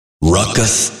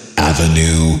Ruckus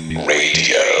Avenue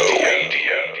Radio.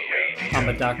 I'm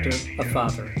a doctor, a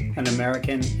father, an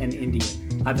American, and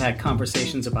Indian. I've had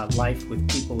conversations about life with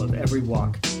people of every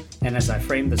walk, and as I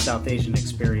frame the South Asian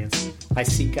experience, I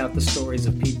seek out the stories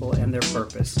of people and their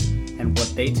purpose. And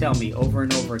what they tell me over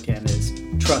and over again is,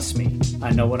 trust me,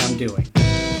 I know what I'm doing.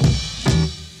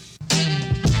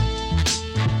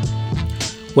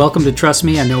 Welcome to Trust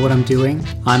Me, I Know What I'm Doing.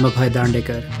 I'm Abhay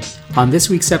Dandekar. On this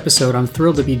week's episode, I'm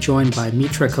thrilled to be joined by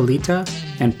Mitra, Kalita,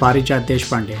 and Parijat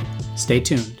Deshpande. Stay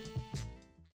tuned.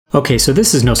 Okay, so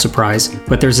this is no surprise,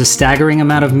 but there's a staggering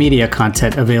amount of media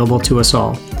content available to us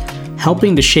all.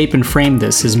 Helping to shape and frame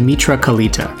this is Mitra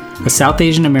Kalita, a South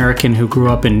Asian American who grew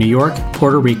up in New York,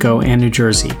 Puerto Rico, and New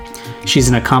Jersey. She's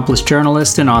an accomplished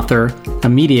journalist and author, a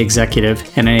media executive,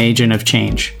 and an agent of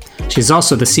change. She's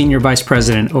also the Senior Vice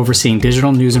President overseeing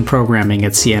digital news and programming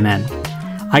at CNN.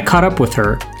 I caught up with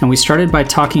her, and we started by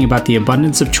talking about the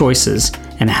abundance of choices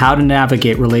and how to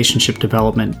navigate relationship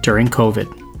development during COVID.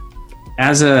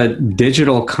 As a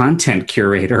digital content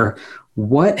curator,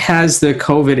 what has the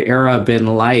COVID era been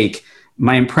like?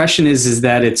 My impression is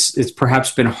that it's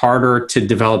perhaps been harder to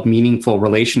develop meaningful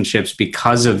relationships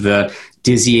because of the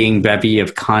dizzying bevy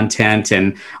of content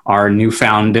and our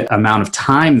newfound amount of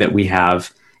time that we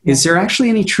have. Is there actually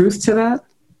any truth to that?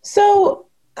 So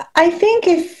I think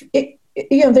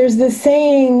there's this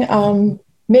saying,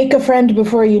 make a friend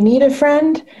before you need a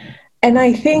friend. And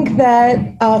I think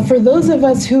that for those of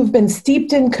us who've been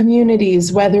steeped in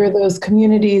communities, whether those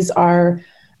communities are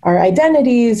our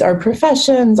identities, our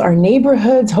professions, our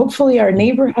neighborhoods, hopefully our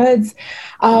neighborhoods,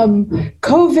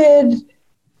 COVID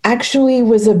actually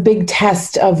was a big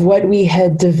test of what we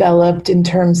had developed in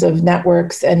terms of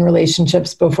networks and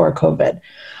relationships before COVID.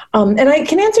 And I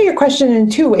can answer your question in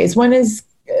two ways. One is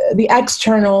the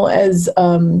external as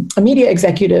a media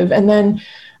executive, and then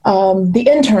the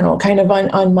internal kind of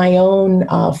on my own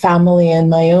family and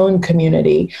my own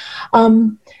community.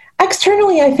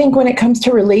 Externally, I think when it comes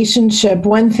to relationship,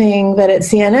 one thing that at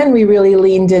CNN we really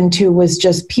leaned into was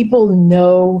just people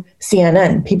know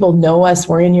CNN. People know us.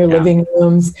 We're in your living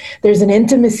rooms. There's an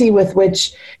intimacy with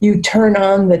which you turn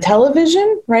on the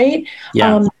television, right?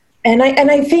 Yeah. And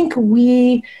I think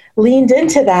we leaned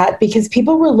into that because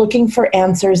people were looking for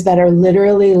answers that are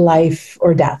literally life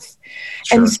or death.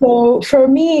 Sure. And so for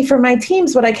me, for my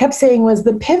teams, what I kept saying was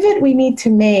the pivot we need to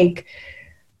make.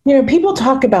 People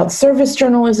talk about service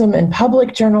journalism and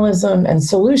public journalism and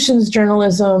solutions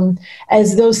journalism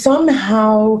as though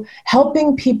somehow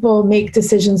helping people make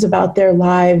decisions about their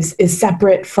lives is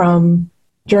separate from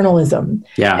journalism.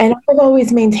 Yeah. And I've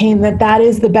always maintained that that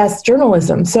is the best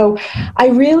journalism. So I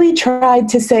really tried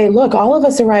to say, look, all of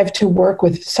us arrive to work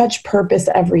with such purpose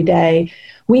every day.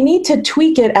 We need to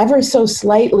tweak it ever so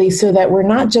slightly so that we're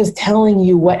not just telling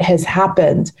you what has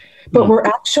happened, but we're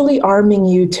actually arming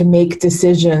you to make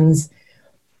decisions.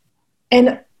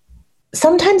 And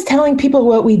sometimes telling people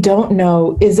what we don't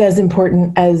know is as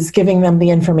important as giving them the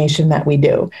information that we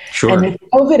do. Sure. And with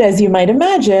COVID, as you might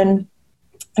imagine,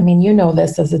 I mean, you know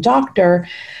this as a doctor,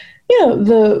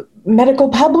 the medical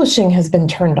publishing has been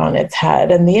turned on its head,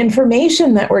 and the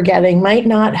information that we're getting might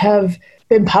not have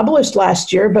been published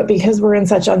last year, but because we're in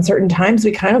such uncertain times,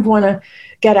 we kind of want to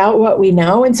get out what we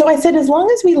know. And so I said, as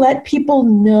long as we let people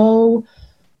know,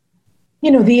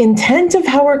 the intent of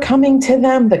how we're coming to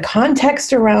them, the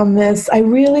context around this, I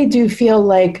really do feel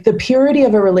like the purity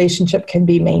of a relationship can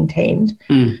be maintained.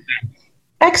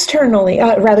 Externally,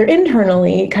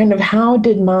 internally, kind of how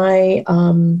did my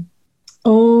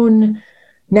own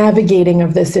navigating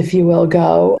of this, if you will,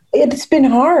 go? It's been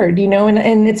hard,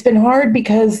 and it's been hard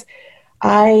because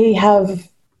I have,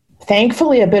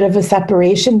 thankfully, a bit of a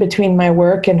separation between my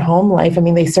work and home life. I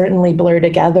mean, they certainly blur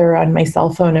together on my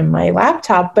cell phone and my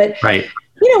laptop, but right.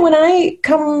 When I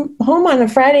come home on a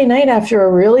Friday night after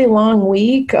a really long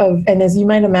week and as you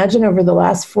might imagine, over the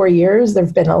last 4 years,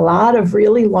 there've been a lot of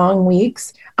really long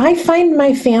weeks. I find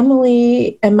my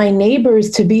family and my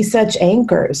neighbors to be such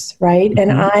anchors, right?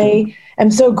 And I am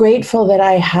so grateful that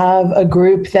I have a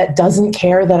group that doesn't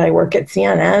care that I work at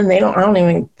CNN. I don't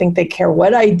even think they care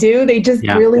what I do. They just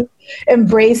really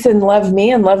embrace and love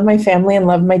me and love my family and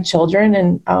love my children.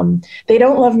 And they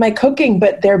don't love my cooking,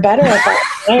 but they're better at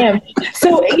that than I am.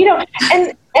 So,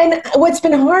 and what's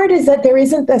been hard is that there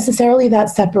isn't necessarily that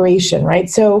separation, right?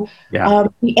 So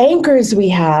the anchors we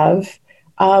have,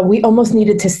 we almost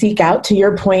needed to seek out, to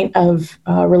your point of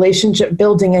relationship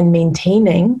building and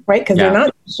maintaining, right? Because they're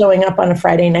not showing up on a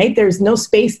Friday night. There's no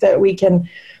space that we can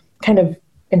kind of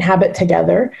inhabit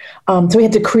together. So we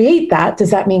had to create that.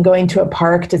 Does that mean going to a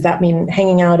park? Does that mean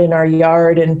hanging out in our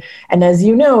yard? And as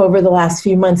you know, over the last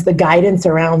few months, the guidance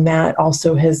around that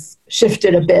also has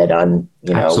shifted a bit on,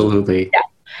 Absolutely. Yeah.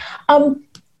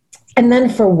 And then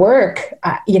for work,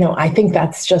 I think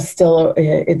that's just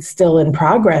it's still in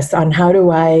progress on how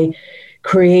do I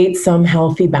create some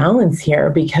healthy balance here?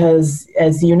 Because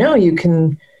as you know, you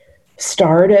can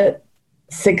start at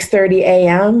 6:30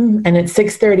 a.m. and it's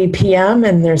 6:30 p.m.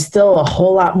 and there's still a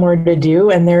whole lot more to do.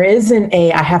 And there isn't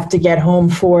I have to get home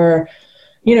for,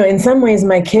 in some ways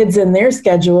my kids and their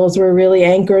schedules were really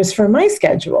anchors for my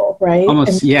schedule, right?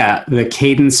 Almost, yeah. The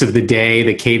cadence of the day,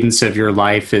 the cadence of your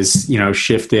life is,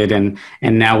 shifted. And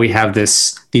now we have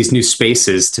these new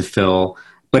spaces to fill.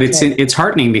 But it's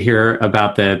heartening to hear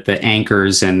about the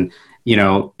anchors and,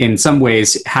 in some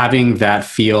ways having that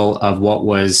feel of what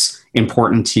was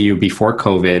important to you before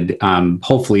COVID,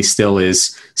 hopefully still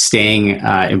is staying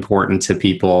important to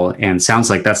people. And sounds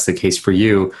like that's the case for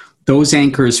you. Those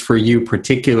anchors for you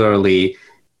particularly,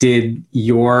 did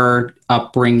your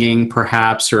upbringing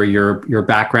perhaps, or your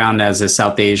background as a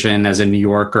South Asian, as a New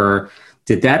Yorker,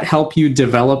 did that help you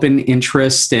develop an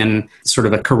interest in sort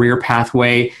of a career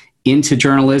pathway into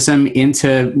journalism,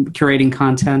 into curating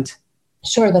content?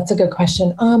 Sure, that's a good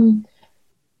question.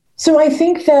 So I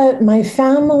think that my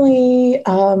family,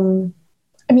 I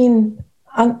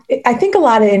think a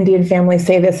lot of Indian families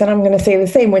say this, and I'm going to say the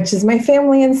same, which is my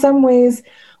family in some ways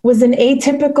was an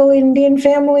atypical Indian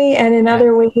family. And in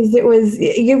other ways it was,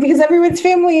 because everyone's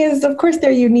family is, of course, they're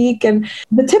unique. And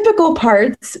the typical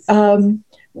parts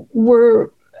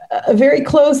were very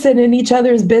close and in each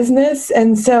other's business.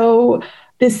 And so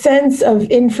this sense of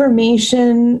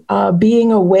information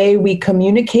being a way we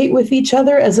communicate with each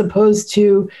other as opposed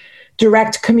to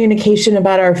direct communication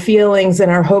about our feelings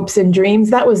and our hopes and dreams,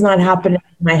 that was not happening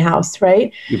in my house,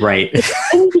 right? Right.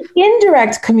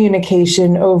 Indirect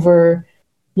communication over,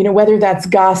 whether that's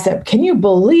gossip. Can you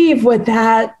believe what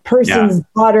that person's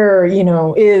daughter,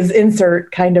 is,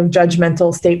 insert kind of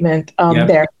judgmental statement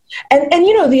there. And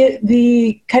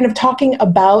the kind of talking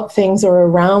about things or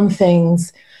around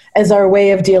things as our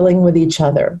way of dealing with each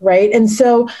other, right? And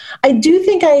so I do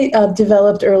think I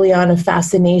developed early on a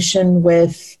fascination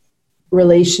with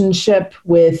relationship,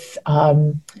 with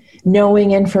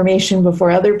knowing information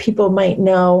before other people might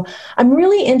know. I'm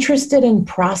really interested in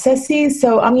processes.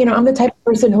 So I'm the type of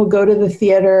person who'll go to the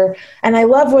theater and I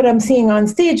love what I'm seeing on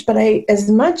stage, but I as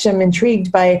much am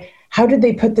intrigued by how did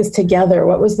they put this together?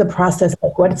 What was the process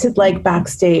like? What's it like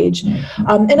backstage?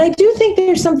 And I do think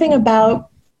there's something about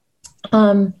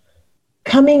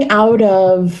coming out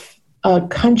of a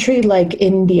country like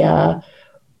India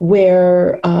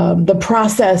where the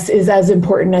process is as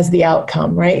important as the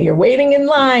outcome, right? You're waiting in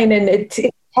line and it's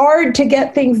hard to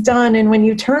get things done. And when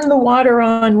you turn the water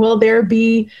on, will there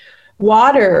be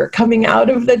water coming out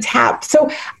of the tap? So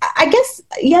I guess,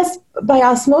 yes, by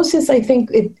osmosis, I think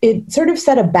it sort of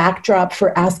set a backdrop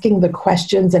for asking the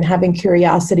questions and having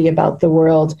curiosity about the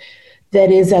world that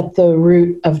is at the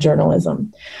root of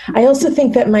journalism. I also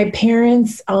think that my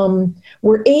parents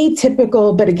were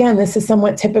atypical, but again, this is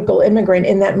somewhat typical immigrant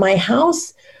in that my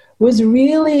house was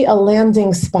really a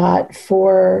landing spot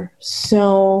for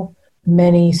so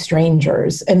many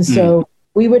strangers. And so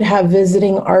we would have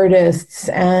visiting artists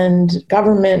and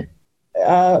government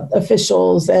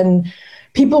officials and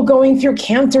people going through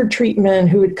cancer treatment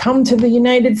who would come to the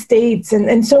United States.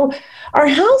 And so our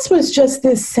house was just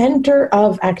this center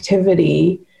of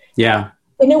activity. Yeah.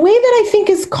 In a way that I think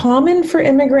is common for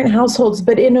immigrant households,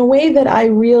 but in a way that I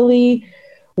really,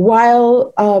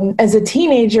 while as a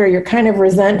teenager, you're kind of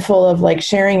resentful of like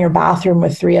sharing your bathroom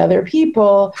with 3 other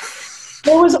people,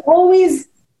 there was always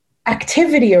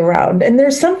activity around. And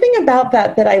there's something about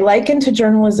that I liken to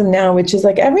journalism now, which is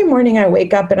like every morning I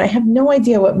wake up and I have no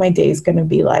idea what my day is going to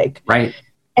be like. Right.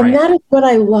 And that is what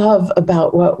I love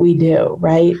about what we do,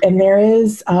 right? And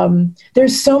there's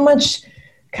so much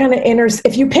kind of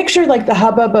if you picture like the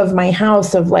hubbub of my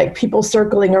house of like people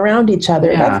circling around each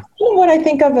other, that's kind of what I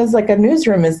think of as like a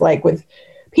newsroom is like with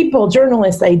people,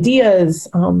 journalists, ideas.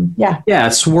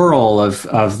 A swirl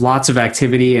of lots of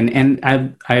activity. And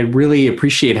I really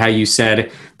appreciate how you said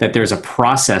that there's a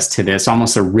process to this,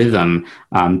 almost a rhythm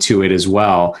to it as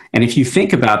well. And if you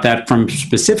think about that from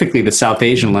specifically the South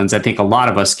Asian lens, I think a lot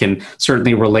of us can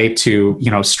certainly relate to,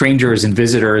 strangers and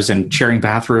visitors and sharing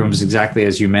bathrooms exactly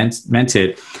as you meant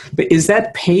it. But is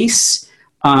that pace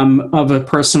of a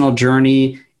personal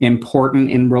journey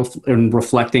important in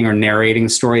reflecting or narrating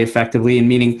story effectively? And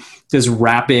meaning, does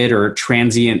rapid or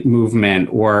transient movement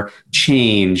or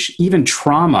change, even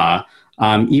trauma,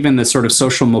 even the sort of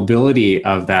social mobility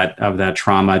of that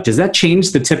trauma, does that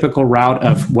change the typical route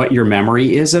of what your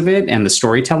memory is of it and the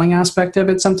storytelling aspect of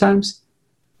it sometimes?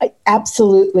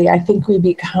 Absolutely. I think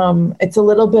it's a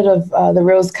little bit of the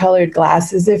rose-colored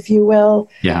glasses, if you will.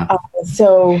 Yeah.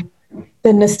 So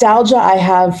the nostalgia I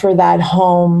have for that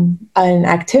home and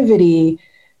activity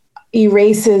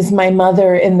erases my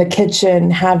mother in the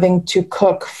kitchen having to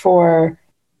cook for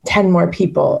 10 more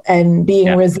people and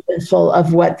being resentful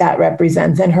of what that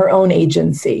represents and her own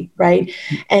agency, right?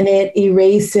 And it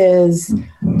erases,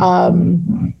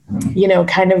 kind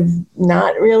of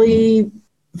not really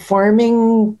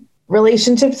forming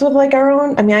relationships with like our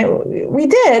own. I mean, we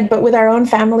did, but with our own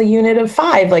family unit of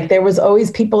 5, like there was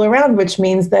always people around, which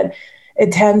means that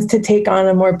it tends to take on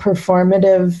a more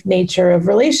performative nature of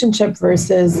relationship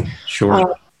versus,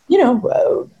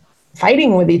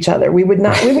 fighting with each other. We would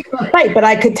not fight, but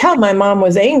I could tell my mom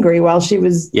was angry while she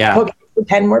was cooking for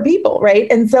 10 more people, right?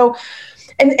 And so,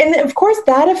 and of course,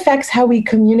 that affects how we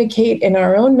communicate in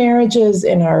our own marriages,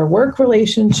 in our work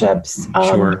relationships.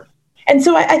 And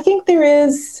so I think there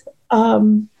is,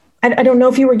 I don't know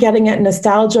if you were getting at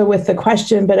nostalgia with the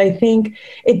question, but I think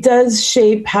it does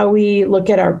shape how we look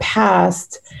at our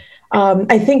past.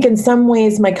 I think in some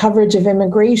ways, my coverage of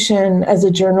immigration as a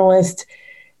journalist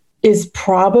is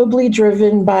probably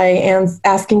driven by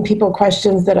asking people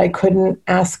questions that I couldn't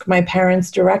ask my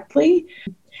parents directly.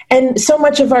 And so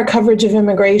much of our coverage of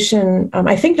immigration,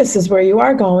 I think this is where you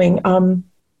are going,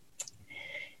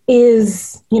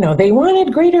 is, they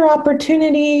wanted greater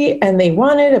opportunity and they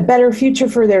wanted a better future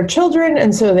for their children.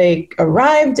 And so they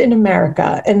arrived in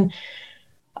America. And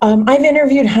I've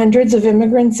interviewed hundreds of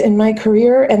immigrants in my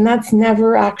career, and that's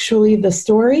never actually the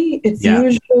story. It's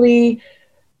usually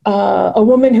a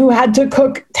woman who had to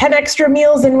cook 10 extra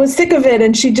meals and was sick of it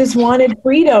and she just wanted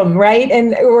freedom, right?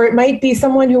 Or it might be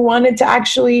someone who wanted to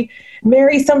actually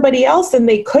marry somebody else and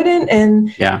they couldn't.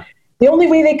 And the only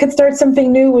way they could start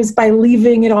something new was by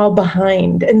leaving it all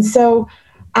behind. And so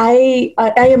I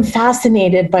am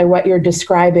fascinated by what you're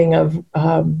describing of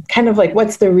kind of like,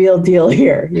 what's the real deal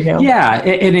here, Yeah,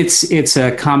 and it's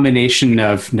a combination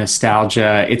of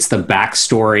nostalgia, it's the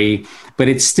backstory, but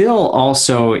it still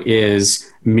also is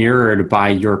mirrored by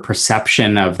your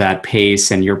perception of that pace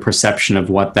and your perception of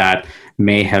what that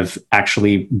may have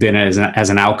actually been as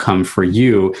an outcome for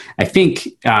you. I think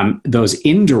those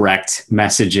indirect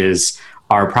messages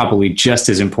are probably just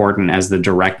as important as the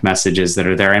direct messages that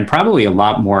are there, and probably a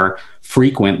lot more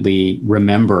frequently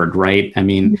remembered, right? I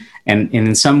mean, and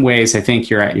in some ways, I think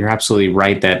you're absolutely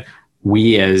right that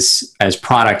we as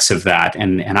products of that,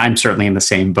 and I'm certainly in the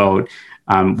same boat,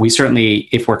 we certainly,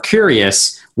 if we're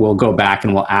curious, we'll go back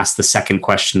and we'll ask the second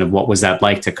question of what was that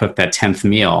like to cook that 10th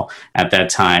meal at that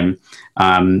time.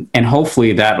 And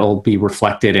hopefully that'll be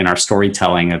reflected in our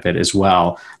storytelling of it as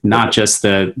well, not just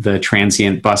the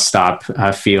transient bus stop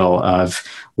feel of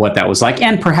what that was like,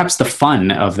 and perhaps the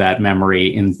fun of that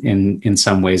memory in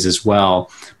some ways as well.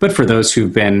 But for those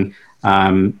who've been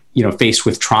faced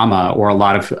with trauma or a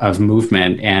lot of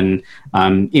movement and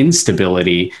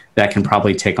instability, that can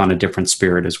probably take on a different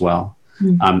spirit as well.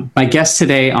 My guest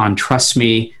today on Trust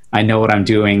Me, I Know What I'm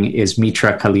Doing is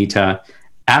Mitra Kalita.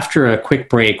 After a quick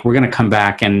break, we're going to come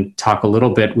back and talk a little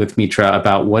bit with Mitra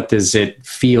about what does it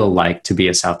feel like to be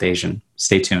a South Asian.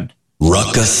 Stay tuned.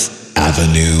 Ruckus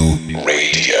Avenue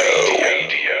Radio.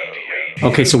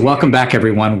 Okay, so welcome back,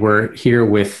 everyone. We're here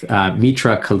with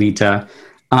Mitra Kalita.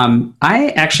 I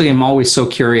actually am always so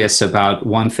curious about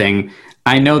one thing.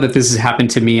 I know that this has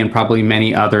happened to me and probably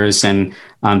many others, and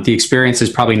the experience is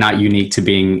probably not unique to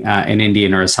being an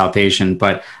Indian or a South Asian,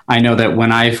 but I know that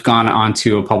when I've gone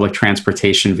onto a public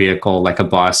transportation vehicle like a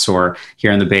bus or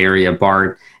here in the Bay Area,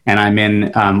 BART, and I'm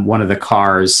in one of the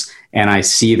cars and I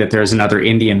see that there's another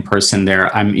Indian person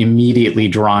there, I'm immediately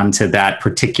drawn to that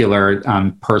particular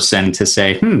person to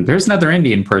say, there's another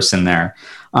Indian person there.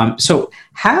 So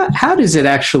how does it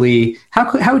actually,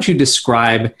 how would you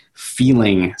describe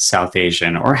feeling South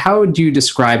Asian, or how would you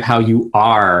describe how you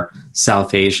are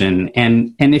South Asian?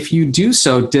 And if you do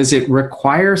so, does it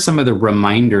require some of the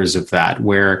reminders of that,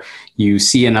 where you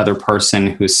see another person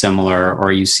who's similar,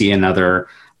 or you see another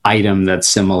item that's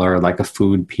similar, like a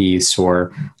food piece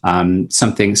or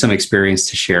some experience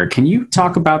to share? Can you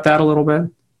talk about that a little bit?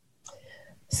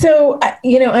 So,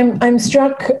 I'm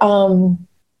struck.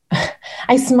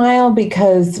 I smile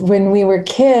because when we were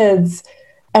kids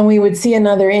and we would see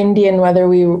another Indian, whether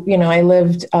I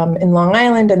lived in Long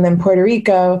Island and then Puerto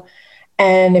Rico.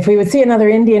 And if we would see another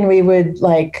Indian, we would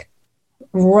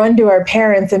run to our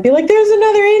parents and be like, "There's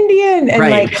another Indian," and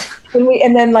right.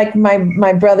 and then like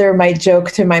my brother might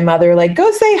joke to my mother like, "Go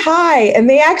say hi," and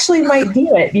they actually might do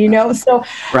it, So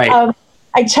Right.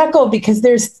 I chuckle because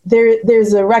there's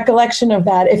a recollection of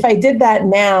that. If I did that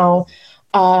now,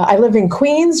 I live in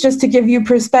Queens, just to give you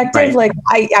perspective. Right.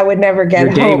 Like I would never get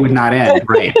Your day home. would not end.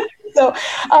 Right. So,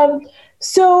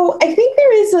 so I think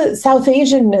there is a South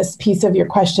Asianness piece of your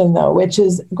question, though, which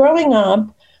is growing up,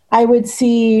 I would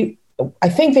see, I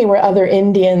think they were other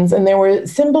Indians, and there were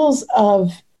symbols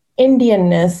of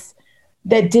Indianness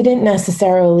that didn't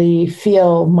necessarily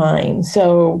feel mine.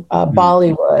 So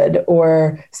Bollywood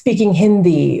or speaking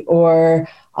Hindi or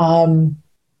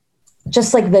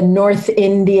just like the North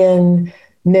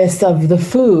Indianness of the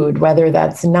food, whether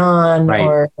that's naan Right.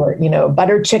 or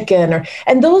butter chicken,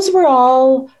 and those were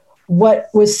all what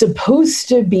was supposed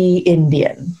to be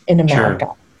Indian in America.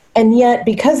 Sure. And yet,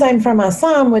 because I'm from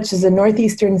Assam, which is a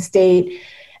northeastern state,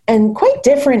 and quite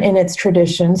different in its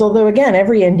traditions, although again,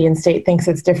 every Indian state thinks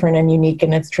it's different and unique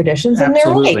in its traditions, and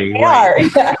Absolutely. they are.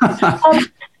 Yeah.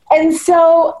 And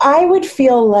so I would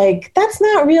feel like that's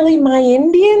not really my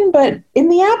Indian, but in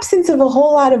the absence of a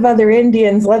whole lot of other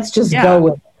Indians, let's just go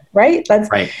with it, right?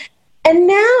 Right. And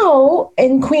now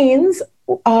in Queens,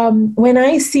 when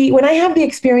I have the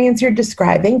experience you're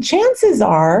describing, chances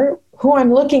are who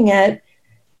I'm looking at,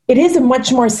 it is a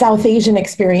much more South Asian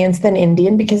experience than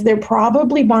Indian because they're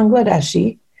probably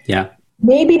Bangladeshi. Yeah.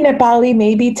 Maybe Nepali,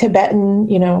 maybe Tibetan,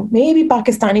 maybe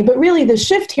Pakistani, but really the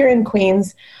shift here in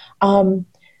Queens,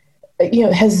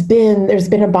 there's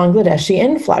been a Bangladeshi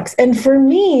influx. And for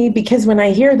me, because when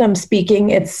I hear them speaking,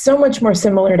 it's so much more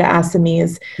similar to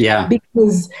Assamese. Yeah.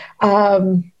 Because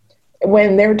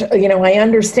when they're, I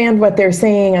understand what they're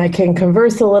saying. I can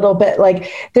converse a little bit.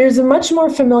 Like there's a much more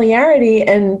familiarity,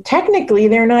 and technically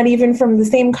they're not even from the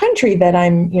same country that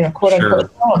I'm, quote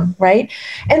unquote from, right?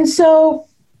 And so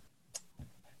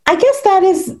I guess that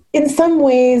is in some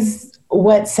ways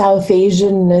what South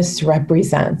Asianness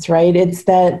represents, right? It's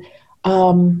that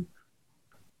I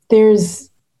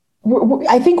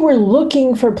think we're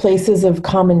looking for places of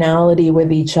commonality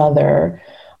with each other.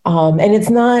 And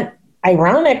it's not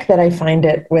ironic that I find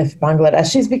it with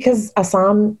Bangladeshis because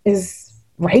Assam is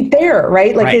right there,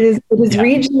 right? Like it is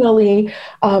regionally,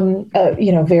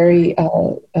 very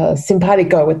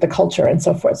simpatico with the culture and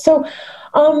so forth. So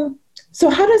how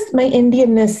does my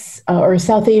Indianness or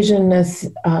South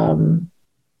Asianness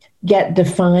get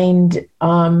defined?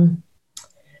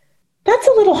 That's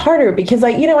a little harder because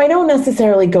I don't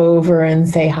necessarily go over and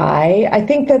say hi. I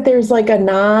think that there's like a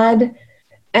nod.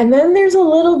 And then there's a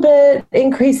little bit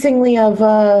increasingly of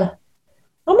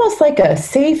almost like a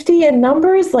safety in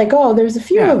numbers, like, oh, there's a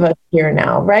few of us here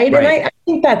now, right? And I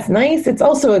think that's nice. It's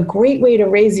also a great way to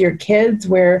raise your kids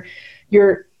where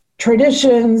your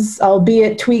traditions,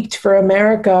 albeit tweaked for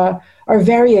America, are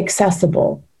very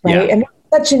accessible, right? Yeah. And it's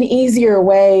such an easier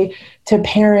way to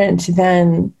parent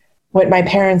than what my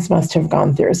parents must have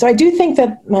gone through. So I do think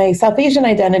that my South Asian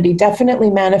identity definitely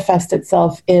manifests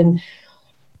itself in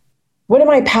what am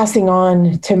I passing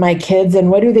on to my kids and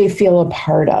what do they feel a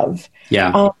part of?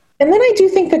 Yeah. And then I do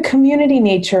think the community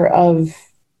nature of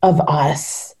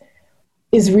us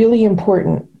is really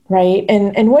important, right?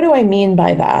 And what do I mean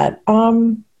by that?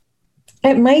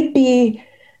 It might be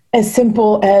as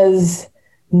simple as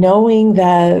knowing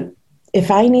that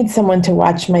if I need someone to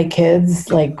watch my kids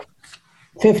like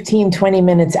 15, 20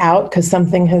 minutes out because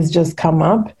something has just come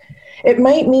up, it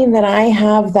might mean that I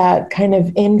have that kind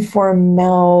of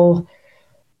informal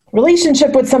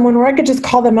relationship with someone where I could just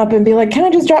call them up and be like, can I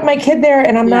just drop my kid there?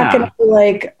 And I'm not going to be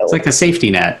like... It's like a safety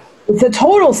net. It's a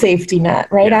total safety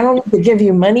net, right? Yeah. I don't need to give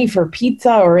you money for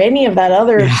pizza or any of that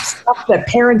other stuff that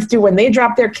parents do when they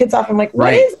drop their kids off. I'm like,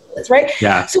 what is this, right?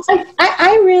 Yeah. So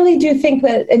I really do think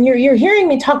that, and you're hearing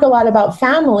me talk a lot about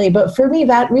family, but for me,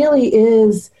 that really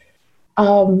is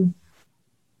a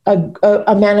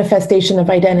manifestation of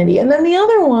identity. And then the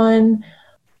other one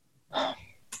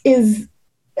is...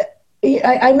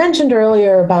 I mentioned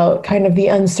earlier about kind of the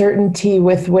uncertainty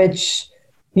with which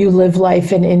you live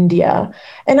life in India.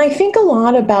 And I think a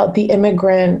lot about the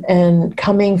immigrant and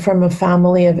coming from a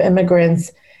family of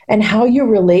immigrants and how you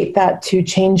relate that to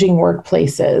changing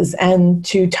workplaces and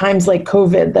to times like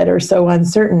COVID that are so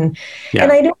uncertain. Yeah.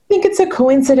 And I don't think it's a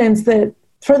coincidence that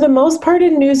for the most part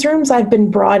in newsrooms, I've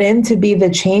been brought in to be the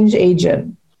change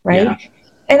agent, right? Yeah.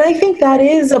 And I think that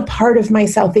is a part of my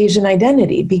South Asian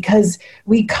identity because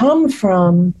we come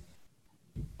from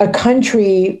a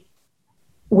country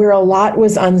where a lot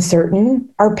was uncertain.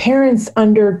 Our parents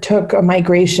undertook a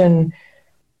migration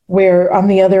where on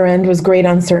the other end was great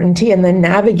uncertainty, and then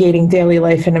navigating daily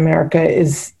life in America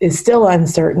is still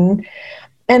uncertain.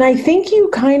 And I think you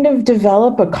kind of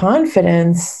develop a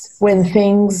confidence when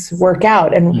things work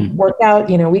out. And work out,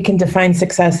 we can define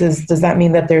success as, does that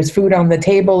mean that there's food on the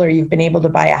table or you've been able to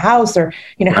buy a house or,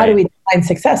 how do we define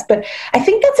success? But I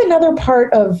think that's another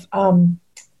part of,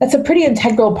 that's a pretty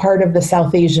integral part of the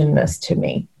South Asianness to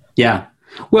me. Yeah.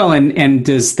 Well, and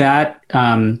does that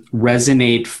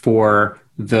resonate for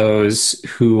those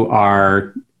who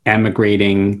are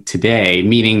emigrating today?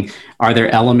 Meaning, are there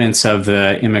elements of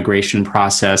the immigration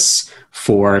process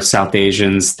for South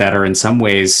Asians that are in some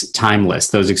ways timeless?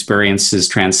 Those experiences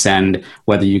transcend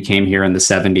whether you came here in the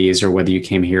 70s or whether you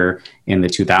came here in the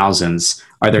 2000s.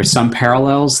 Are there some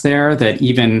parallels there that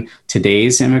even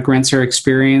today's immigrants are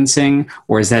experiencing?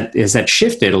 Or is that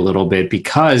shifted a little bit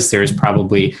because there's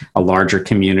probably a larger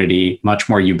community, much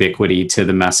more ubiquity to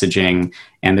the messaging,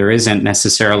 and there isn't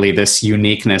necessarily this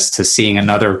uniqueness to seeing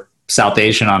another South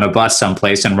Asian on a bus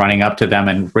someplace and running up to them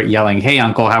and yelling, "Hey,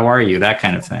 uncle, how are you?" That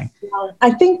kind of thing.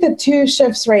 I think the two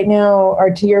shifts right now are,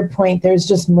 to your point, there's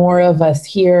just more of us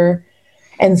here.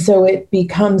 And so it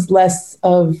becomes less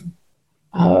of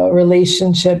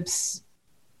relationships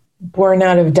born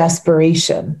out of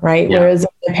desperation, right? Yeah. Whereas in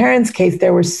my parents' case,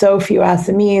 there were so few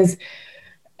Assamese,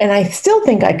 and I still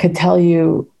think I could tell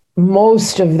you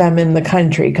most of them in the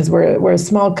country because we're a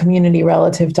small community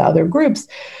relative to other groups.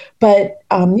 But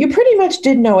you pretty much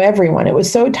did know everyone. It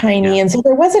was so tiny. Yeah. And so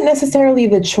there wasn't necessarily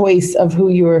the choice of who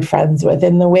you were friends with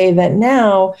in the way that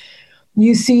now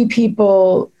you see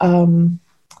people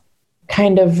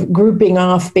kind of grouping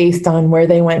off based on where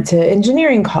they went to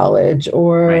engineering college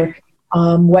or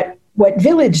what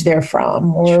village they're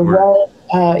from or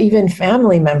what even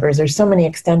family members. There's so many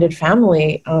extended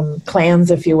family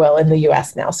clans, if you will, in the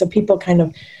U.S. now. So people kind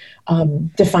of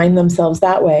define themselves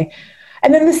that way.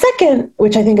 And then the second,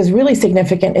 which I think is really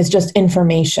significant, is just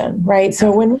information, right?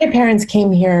 So when my parents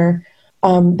came here,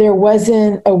 there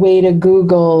wasn't a way to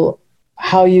Google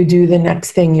how you do the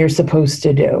next thing you're supposed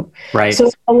to do. Right. So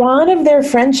a lot of their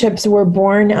friendships were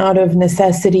born out of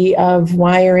necessity of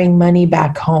wiring money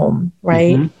back home,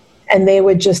 right? Mm-hmm. And they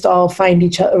would just all find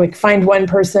each other, like find one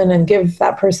person and give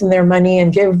that person their money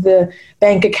and give the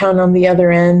bank account on the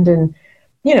other end. And,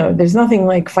 there's nothing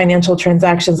like financial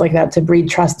transactions like that to breed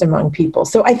trust among people.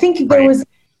 So I think there was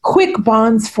quick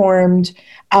bonds formed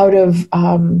out of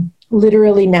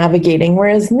literally navigating.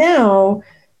 Whereas now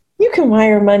you can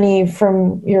wire money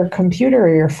from your computer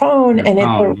or your phone, and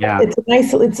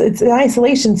it's an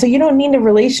isolation. So you don't need a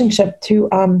relationship to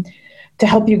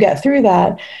help you get through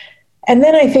that. And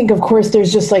then I think, of course,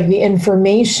 there's just like the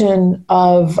information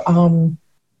of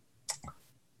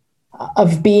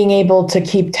being able to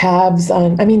keep tabs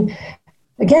on. I mean,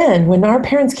 again, when our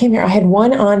parents came here, I had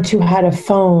one aunt who had a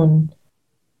phone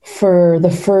for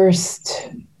the first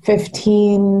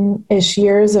 15-ish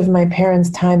years of my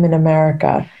parents' time in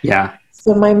America. Yeah.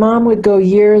 So my mom would go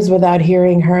years without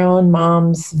hearing her own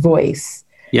mom's voice.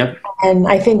 Yep. And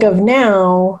I think of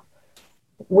now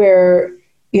where,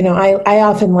 I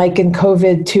often liken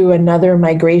COVID to another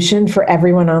migration for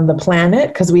everyone on the planet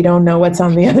because we don't know what's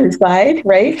on the other side,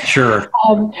 right? Sure.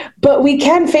 But we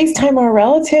can FaceTime our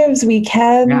relatives. We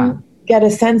can get a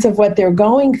sense of what they're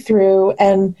going through.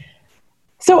 And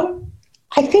so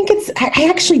I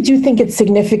actually do think it's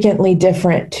significantly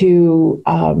different to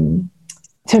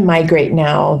migrate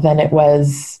now than it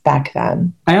was back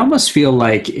then. I almost feel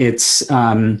like it's,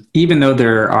 even though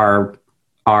there are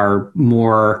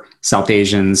more South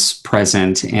Asians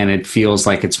present and it feels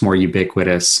like it's more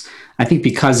ubiquitous, I think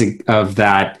because of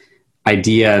that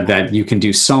idea that you can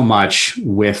do so much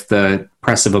with the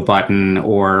press of a button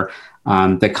or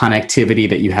the connectivity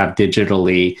that you have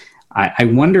digitally, I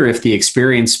wonder if the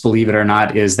experience, believe it or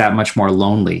not, is that much more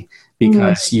lonely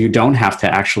because you don't have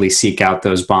to actually seek out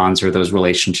those bonds or those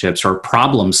relationships or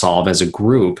problem solve as a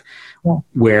group,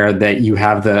 where that you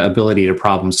have the ability to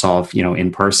problem solve,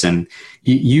 in person.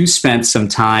 You spent some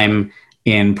time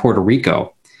in Puerto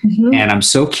Rico, and I'm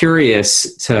so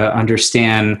curious to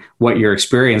understand what your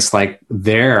experience like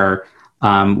there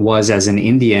was as an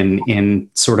Indian in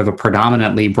sort of a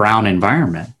predominantly brown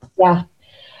environment. Yeah.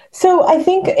 So I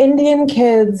think Indian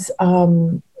kids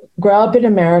grow up in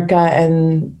America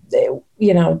and,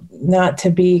 not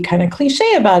to be kind of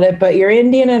cliche about it, but you're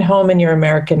Indian at home and you're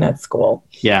American at school.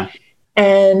 Yeah.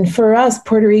 And for us,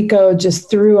 Puerto Rico just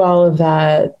threw all of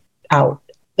that out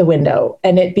the window,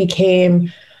 and it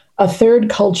became a third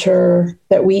culture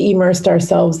that we immersed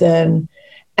ourselves in.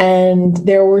 And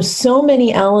there were so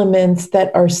many elements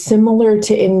that are similar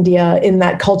to India in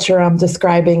that culture I'm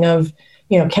describing of,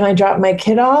 can I drop my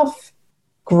kid off?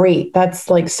 Great. That's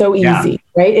like so easy,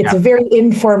 right? It's a very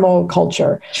informal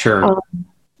culture. Sure.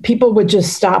 people would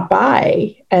just stop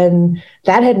by. And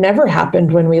that had never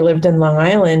happened when we lived in Long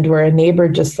Island, where a neighbor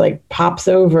just like pops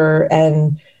over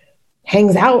and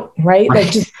hangs out, right?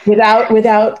 Like just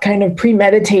without kind of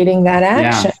premeditating that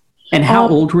action. Yeah. And how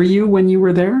old were you when you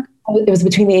were there? It was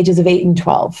between the ages of 8 and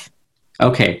 12.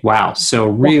 Okay. Wow. So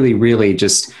really, really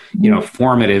just,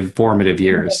 formative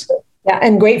years. Yeah.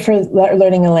 And great for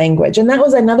learning a language. And that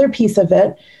was another piece of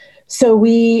it. So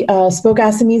we spoke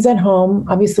Assamese at home,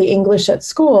 obviously English at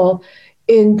school.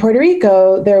 In Puerto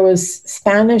Rico, there was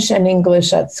Spanish and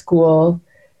English at school,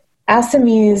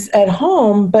 Assamese at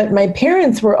home, but my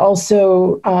parents were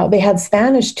also, they had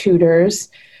Spanish tutors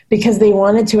because they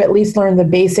wanted to at least learn the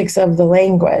basics of the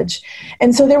language.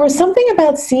 And so there was something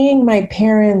about seeing my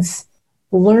parents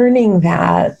learning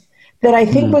that I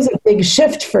think was a big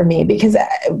shift for me, because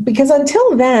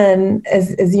until then,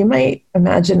 as you might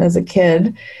imagine as a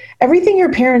kid, everything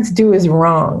your parents do is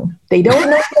wrong. They don't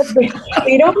know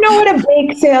they don't know what a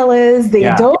bake sale is. They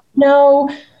don't know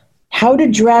how to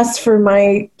dress for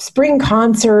my spring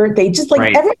concert. They just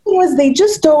everything was, they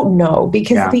just don't know,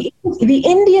 because the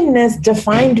Indianness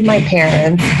defined my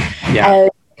parents as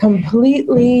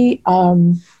completely,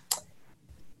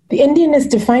 the Indianness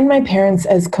defined my parents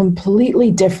as completely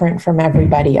different from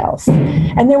everybody else.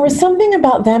 And there was something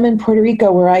about them in Puerto Rico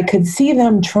where I could see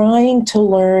them trying to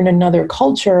learn another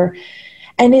culture,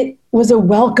 and it was a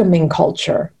welcoming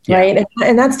culture, right?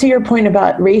 And that's to your point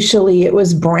about racially, it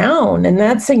was brown, and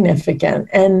that's significant.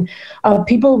 And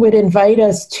people would invite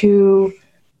us to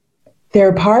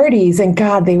their parties, and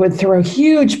God, they would throw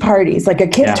huge parties. Like a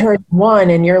kid turned 1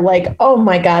 and you're like, oh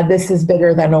my God, this is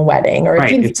bigger than a wedding, or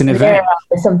it's an event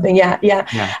or something. Yeah.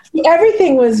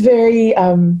 Everything was very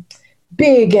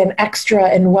big and extra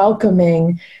and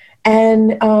welcoming.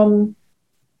 And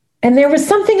there was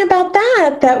something about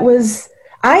that was,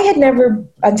 I had never,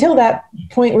 until that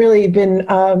point, really been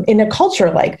in a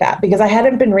culture like that, because I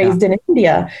hadn't been raised in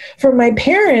India. For my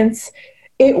parents,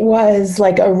 it was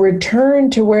like a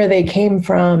return to where they came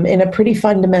from in a pretty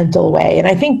fundamental way. And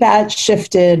I think that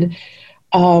shifted.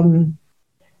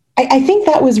 I think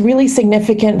that was really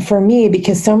significant for me,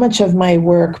 because so much of my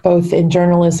work, both in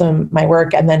journalism, my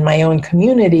work, and then my own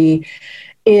community,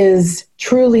 is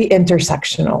truly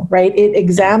intersectional, right? It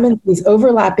examines these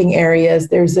overlapping areas.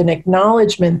 There's an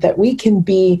acknowledgement that we can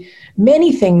be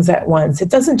many things at once. It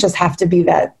doesn't just have to be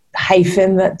that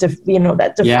hyphen that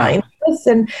defines us.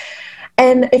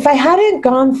 And if I hadn't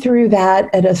gone through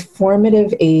that at a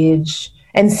formative age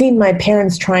and seen my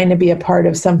parents trying to be a part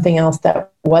of something else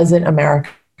that wasn't America,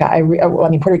 I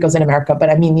mean, Puerto Rico's in America, but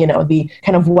I mean, the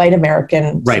kind of white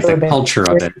American, the culture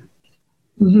of it.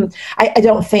 Mm-hmm. I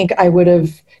don't think I would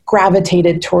have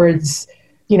gravitated towards,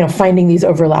 finding these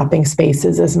overlapping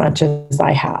spaces as much as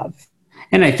I have.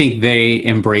 And I think they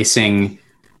embracing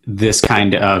this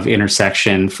kind of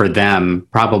intersection for them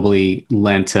probably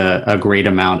lent a great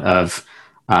amount of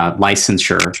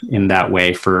licensure in that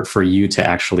way for you to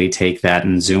actually take that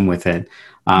and zoom with it.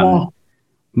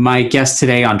 My guest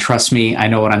today on Trust Me, I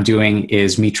Know What I'm Doing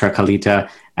is Mitra Kalita.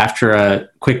 After a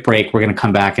quick break, we're going to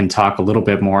come back and talk a little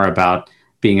bit more about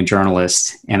being a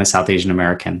journalist and a South Asian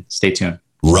American. Stay tuned.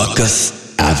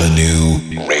 Ruckus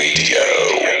Avenue Radio.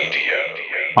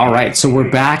 All right, so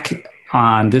we're back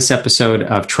on this episode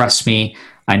of Trust Me,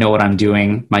 I Know What I'm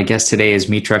Doing. My guest today is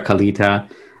Mitra Kalita.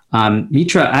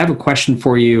 Mitra, I have a question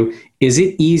for you. Is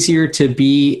it easier to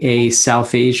be a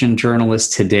South Asian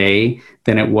journalist today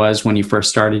than it was when you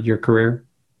first started your career?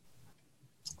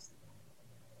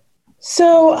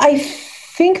 So I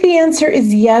think the answer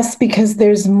is yes, because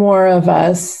there's more of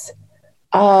us,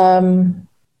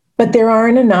 but there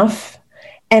aren't enough.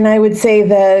 And I would say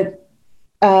that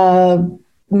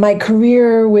my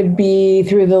career would be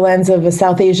through the lens of a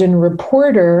South Asian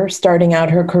reporter starting out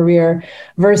her career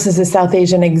versus a South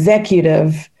Asian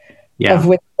executive, of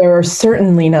which there are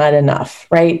certainly not enough,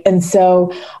 right? And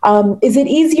so is it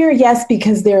easier? Yes,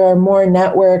 because there are more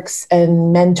networks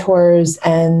and mentors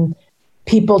and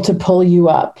people to pull you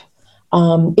up.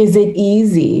 Is it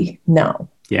easy? No,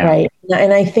 right?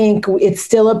 And I think it's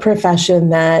still a profession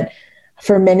that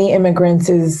for many immigrants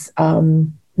is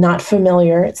not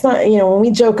familiar. It's not, when we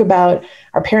joke about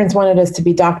our parents wanted us to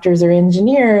be doctors or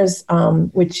engineers,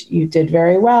 which you did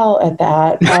very well at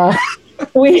that.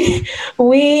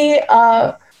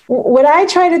 What I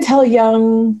try to tell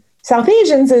young South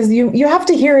Asians is you have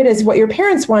to hear it as what your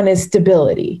parents want is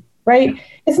stability, right?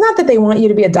 It's not that they want you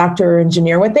to be a doctor or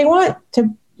engineer. What they want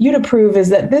you to prove is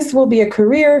that this will be a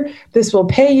career, this will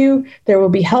pay you, there will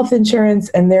be health insurance,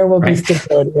 and there will be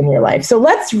stability in your life. So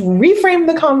let's reframe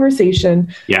the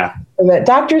conversation. so that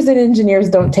doctors and engineers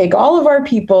don't take all of our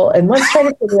people, and let's try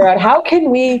to figure out how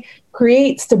can we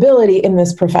create stability in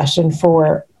this profession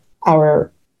for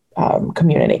our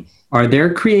community. Are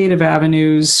there creative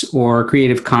avenues or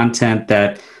creative content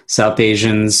that South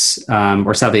Asians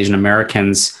or South Asian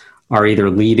Americans are either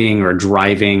leading or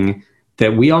driving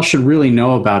that we all should really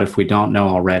know about if we don't know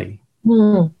already?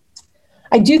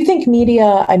 I do think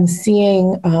media, I'm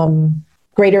seeing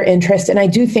greater interest, and I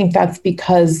do think that's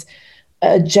because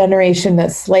a generation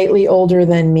that's slightly older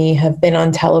than me have been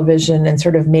on television and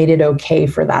sort of made it okay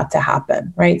for that to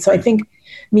happen, right? So I think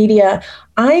media,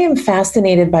 I am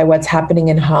fascinated by what's happening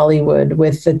in Hollywood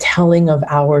with the telling of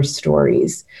our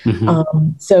stories.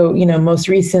 So, most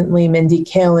recently, Mindy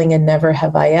Kaling and Never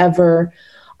Have I Ever.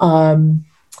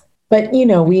 But,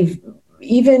 we've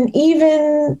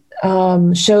even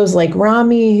shows like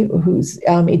Rami, who's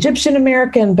Egyptian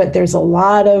American, but there's a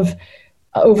lot of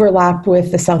overlap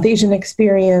with the South Asian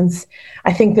experience.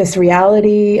 I think this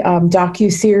reality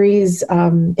docu-series,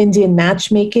 Indian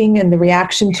Matchmaking, and the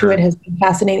reaction to it has been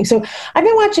fascinating. So I've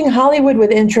been watching Hollywood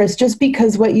with interest just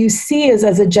because what you see is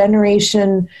as a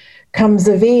generation comes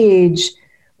of age,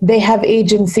 they have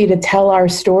agency to tell our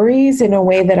stories in a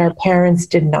way that our parents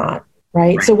did not,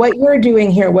 right? So what you're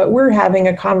doing here, what we're having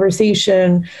a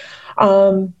conversation,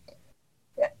 I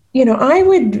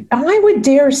would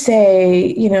dare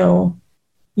say,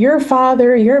 your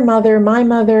father, your mother,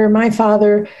 my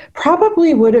father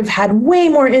probably would have had way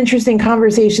more interesting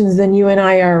conversations than you and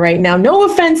I are right now. No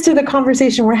offense to the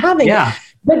conversation we're having,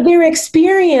 but their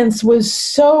experience was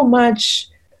so much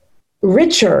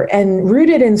richer and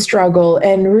rooted in struggle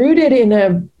and rooted in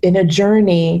a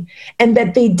journey, and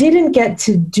that they didn't get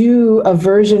to do a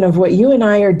version of what you and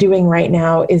I are doing right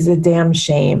now is a damn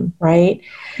shame, right?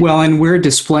 Well, and we're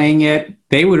displaying it.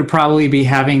 They would probably be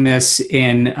having this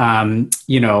in,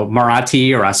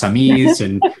 Marathi or Assamese,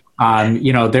 and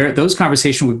those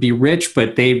conversations would be rich,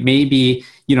 but they may be,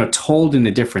 told in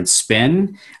a different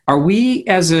spin. Are we,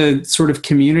 as a sort of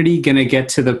community, going to get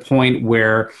to the point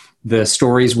where the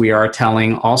stories we are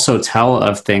telling also tell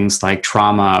of things like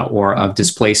trauma or of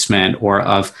displacement or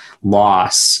of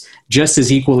loss, just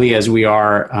as equally as we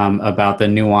are about the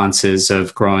nuances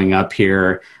of growing up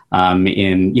here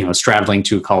in, straddling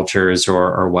two cultures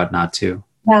or whatnot too?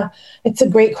 Yeah, it's a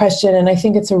great question. And I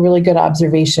think it's a really good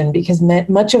observation, because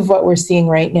much of what we're seeing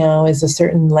right now is a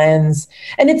certain lens.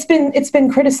 And it's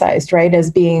been criticized, right, as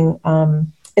being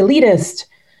elitist,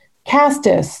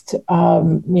 casteist,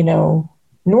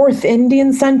 North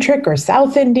Indian centric or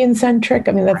South Indian centric.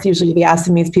 I mean, that's usually the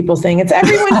Assamese people saying it's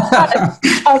everyone.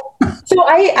 So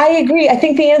I agree. I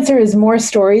think the answer is more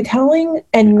storytelling,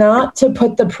 and not to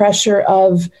put the pressure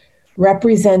of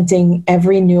representing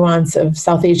every nuance of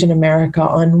South Asian America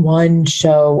on one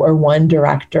show or one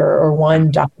director or one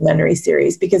documentary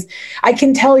series. Because I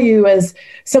can tell you, as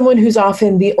someone who's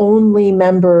often the only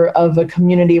member of a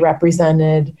community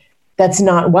represented that's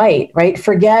not white, right?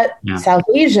 Forget South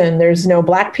Asian. There's no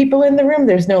Black people in the room.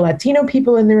 There's no Latino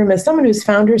people in the room. As someone who's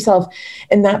found herself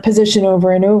in that position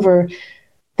over and over,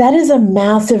 that is a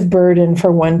massive burden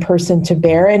for one person to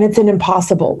bear, and it's an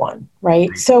impossible one,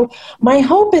 right? So my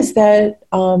hope is that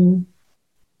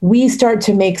we start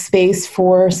to make space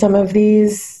for some of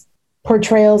these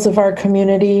portrayals of our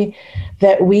community,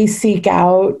 that we seek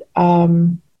out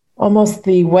almost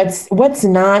the what's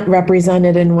not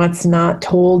represented and what's not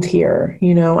told here.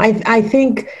 I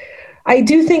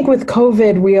do think with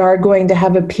COVID, we are going to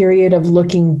have a period of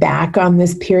looking back on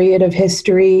this period of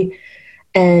history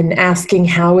and asking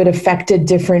how it affected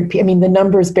different people. I mean, the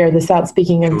numbers bear this out,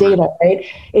 speaking of data, right?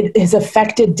 It has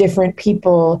affected different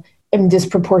people in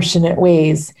disproportionate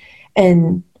ways.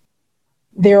 And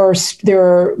there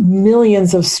are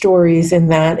millions of stories in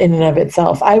that in and of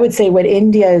itself. I would say what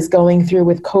India is going through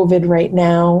with COVID right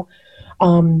now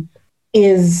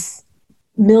is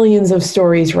millions of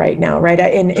stories right now, right?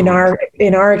 In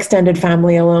our extended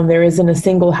family alone, there isn't a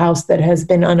single house that has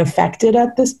been unaffected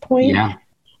at this point. Yeah.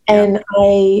 And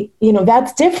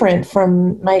that's different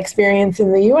from my experience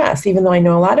in the U.S., even though I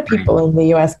know a lot of people in the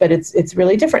U.S., but it's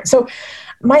really different. So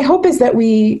my hope is that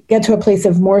we get to a place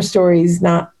of more stories,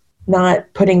 not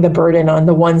putting the burden on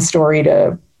the one story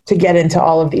to get into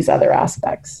all of these other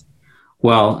aspects.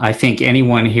 Well, I think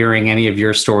anyone hearing any of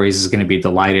your stories is going to be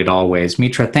delighted always.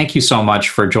 Mitra, thank you so much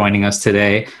for joining us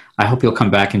today. I hope you'll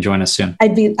come back and join us soon.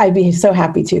 I'd be so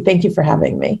happy to. Thank you for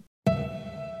having me.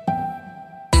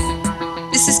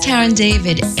 This is Karen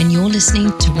David, and you're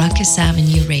listening to Ruckus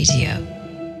Avenue Radio.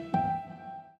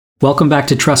 Welcome back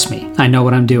to Trust Me, I Know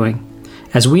What I'm Doing.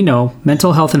 As we know,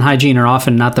 mental health and hygiene are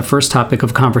often not the first topic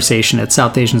of conversation at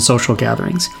South Asian social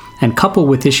gatherings, and coupled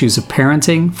with issues of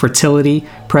parenting, fertility,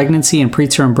 pregnancy, and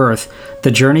preterm birth,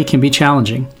 the journey can be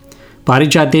challenging.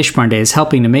 Parijat Deshpande is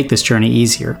helping to make this journey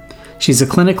easier. She's a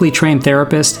clinically trained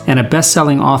therapist and a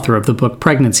best-selling author of the book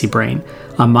Pregnancy Brain,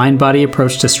 a mind-body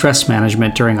approach to stress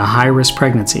management during a high-risk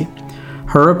pregnancy.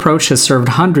 Her approach has served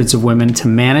hundreds of women to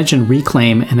manage and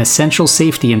reclaim an essential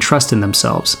safety and trust in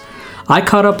themselves. I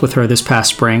caught up with her this past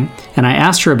spring, and I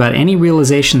asked her about any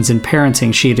realizations in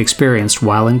parenting she had experienced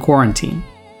while in quarantine.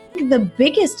 The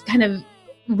biggest kind of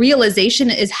realization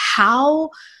is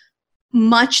how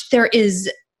much there is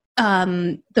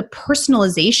the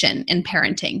personalization in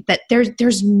parenting, that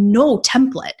there's no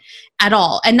template at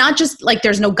all. And not just like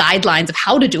there's no guidelines of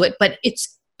how to do it, but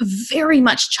it's very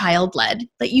much child-led,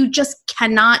 that you just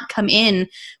cannot come in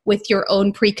with your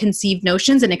own preconceived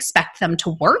notions and expect them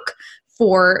to work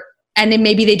and then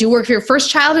maybe they do work for your first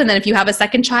child, and then if you have a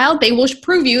second child, they will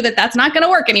prove you that that's not going to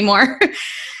work anymore.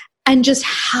 And just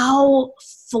how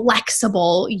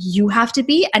flexible you have to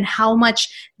be and how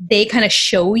much they kind of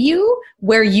show you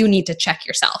where you need to check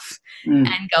yourself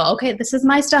and go, okay, this is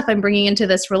my stuff I'm bringing into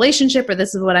this relationship, or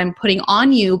this is what I'm putting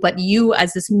on you. But you,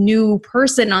 as this new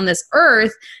person on this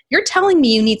earth, you're telling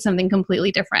me you need something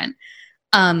completely different.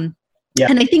 Yeah.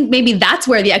 And I think maybe that's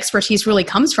where the expertise really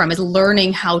comes from, is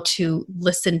learning how to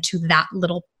listen to that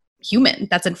little human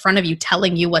that's in front of you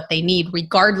telling you what they need,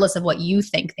 regardless of what you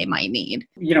think they might need.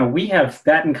 You know, we have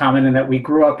that in common in that we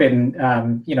grew up in,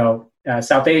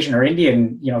 South Asian or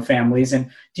Indian, families. And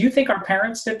do you think our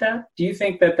parents did that? Do you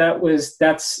think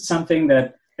that's something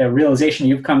that a realization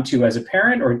you've come to as a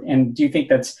parent, and do you think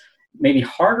that's maybe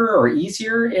harder or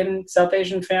easier in South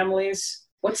Asian families?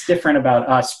 What's different about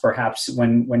us, perhaps,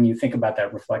 when you think about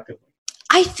that reflectively?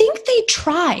 I think they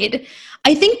tried.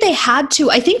 I think they had to.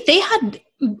 I think they had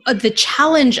the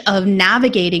challenge of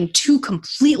navigating two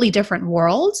completely different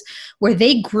worlds where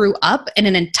they grew up in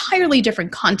an entirely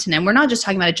different continent. We're not just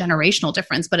talking about a generational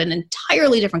difference, but an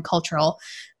entirely different cultural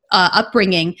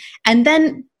upbringing. And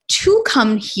then to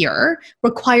come here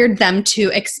required them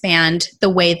to expand the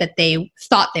way that they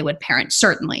thought they would parent,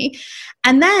 certainly.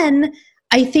 And then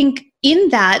I think in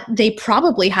that, they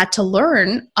probably had to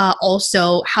learn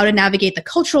also how to navigate the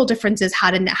cultural differences, how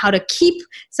to keep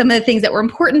some of the things that were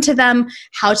important to them,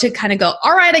 how to kind of go,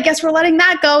 all right, I guess we're letting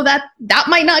that go. That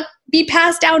might not be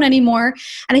passed down anymore.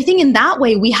 And I think in that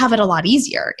way, we have it a lot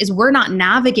easier, is we're not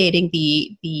navigating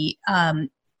the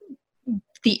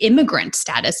immigrant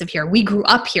status of here. We grew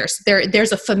up here. So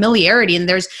there's a familiarity, and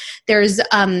there's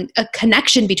a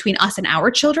connection between us and our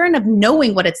children of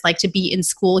knowing what it's like to be in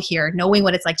school here, knowing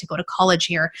what it's like to go to college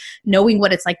here, knowing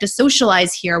what it's like to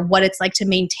socialize here, what it's like to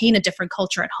maintain a different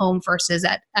culture at home versus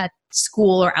at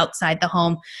school or outside the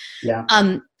home. Yeah.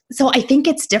 So I think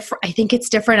it's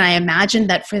different. I imagine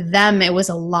that for them, it was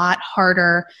a lot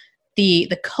harder, the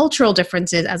cultural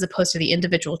differences as opposed to the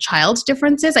individual child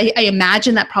differences. I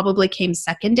imagine that probably came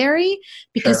secondary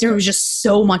because there was just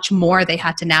so much more they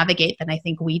had to navigate than I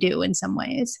think we do in some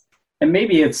ways. And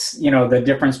maybe it's, the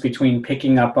difference between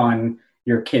picking up on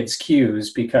your kids'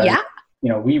 cues because,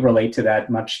 we relate to that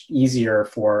much easier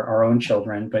for our own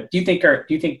children. But do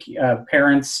you think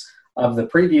parents of the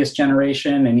previous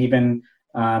generation and even,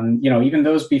 even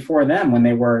those before them when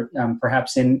they were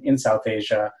perhaps in South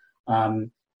Asia,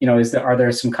 are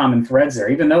there some common threads there,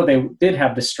 even though they did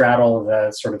have to straddle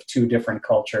the sort of two different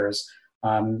cultures?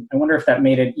 I wonder if that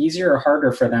made it easier or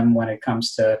harder for them when it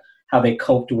comes to how they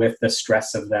coped with the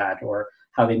stress of that, or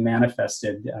how they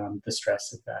manifested the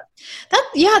stress of that.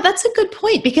 That's a good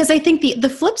point, because I think the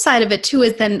flip side of it too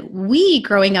is then we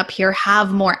growing up here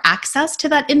have more access to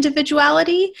that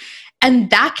individuality.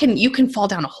 And you can fall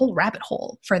down a whole rabbit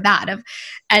hole for that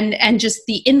and just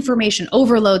the information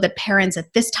overload that parents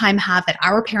at this time have that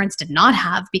our parents did not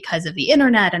have because of the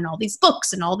internet and all these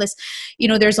books and all this,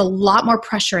 there's a lot more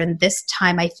pressure in this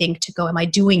time, I think, to go, am I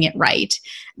doing it right?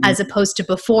 As opposed to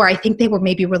before, I think they were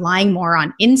maybe relying more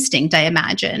on instinct, I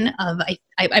imagine, of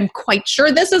I'm quite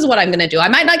sure this is what I'm going to do. I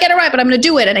might not get it right, but I'm going to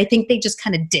do it. And I think they just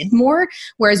kind of did more,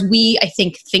 whereas we, I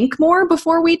think more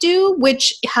before we do,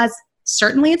 which has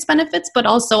certainly its benefits, but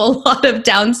also a lot of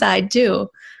downside too.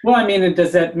 Well, I mean,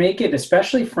 does that make it,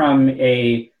 especially from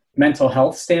a mental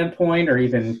health standpoint, or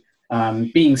even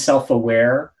being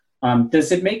self-aware,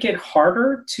 does it make it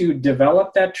harder to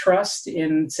develop that trust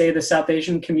in, say, the South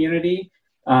Asian community?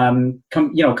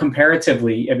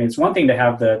 Comparatively, I mean, it's one thing to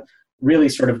have the really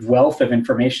sort of wealth of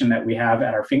information that we have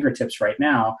at our fingertips right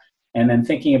now. And then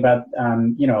thinking about,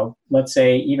 let's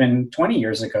say even 20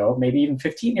 years ago, maybe even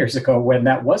 15 years ago, when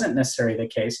that wasn't necessarily the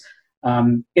case,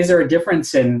 is there a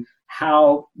difference in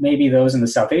how maybe those in the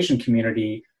South Asian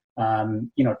community,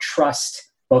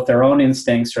 trust both their own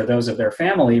instincts or those of their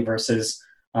family versus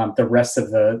the rest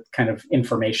of the kind of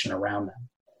information around them.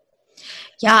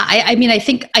 Yeah, I mean, I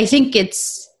think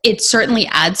it certainly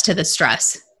adds to the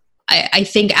stress. I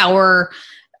think our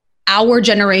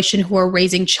generation who are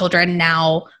raising children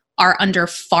now are under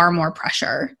far more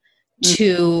pressure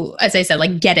to, as I said,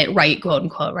 like get it right, quote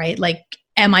unquote, right? Like,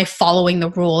 am I following the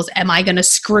rules? Am I going to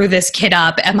screw this kid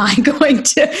up? Am I doing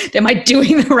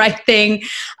the right thing?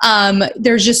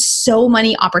 There's just so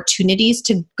many opportunities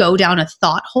to go down a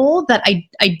thought hole that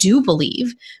I do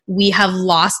believe we have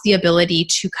lost the ability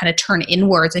to kind of turn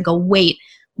inwards and go, wait,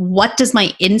 what does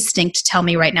my instinct tell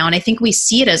me right now? And I think we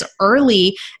see it as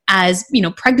early as,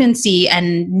 pregnancy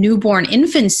and newborn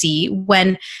infancy,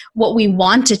 when what we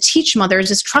want to teach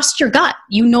mothers is trust your gut.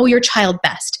 You know your child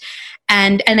best.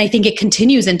 And I think it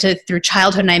continues through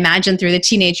childhood, and I imagine through the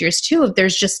teenage years too.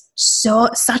 There's just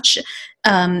such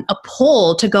a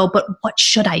pull to go, but what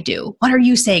should I do? What are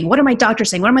you saying? What are my doctors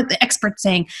saying? What are the experts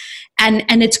saying?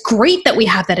 And it's great that we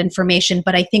have that information,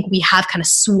 but I think we have kind of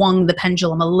swung the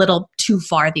pendulum a little too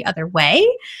far the other way.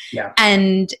 Yeah.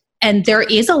 And there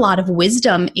is a lot of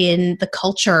wisdom in the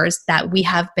cultures that we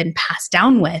have been passed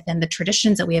down with and the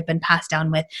traditions that we have been passed down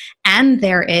with. And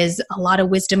there is a lot of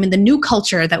wisdom in the new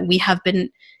culture that we have been,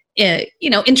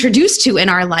 introduced to in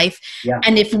our life. Yeah.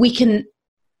 And if we can,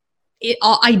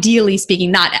 ideally speaking,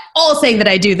 not all saying that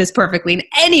I do this perfectly in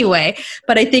any way,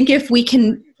 but I think if we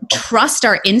can trust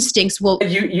our instincts,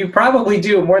 you probably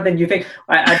do more than you think.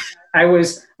 I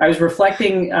was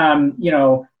reflecting,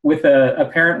 with a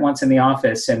parent once in the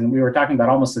office, and we were talking about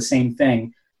almost the same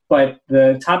thing, but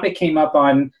the topic came up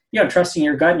on, trusting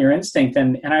your gut and your instinct.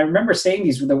 And I remember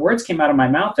saying the words came out of my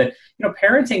mouth that,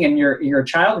 parenting and your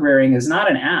child rearing is not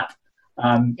an app.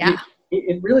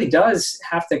 It really does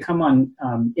have to come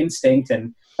on instinct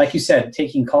and, like you said,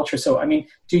 taking culture. So, I mean,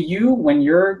 do you, when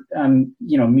you're,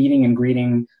 meeting and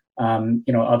greeting,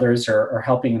 others or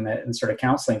helping in the sort of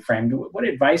counseling frame, what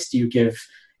advice do you give,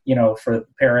 for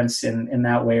parents in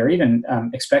that way, or even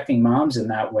expecting moms in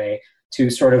that way, to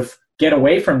sort of get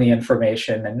away from the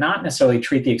information and not necessarily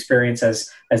treat the experience as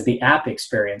the app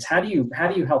experience? How do you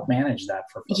help manage that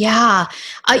for folks? Yeah.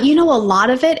 A lot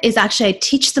of it is actually, I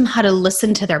teach them how to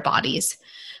listen to their bodies.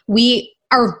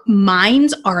 Our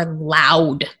minds are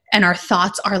loud and our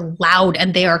thoughts are loud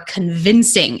and they are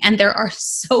convincing, and there are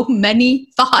so many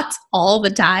thoughts all the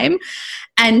time.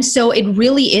 And so it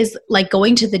really is like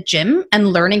going to the gym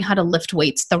and learning how to lift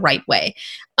weights the right way.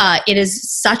 It is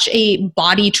such a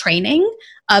body training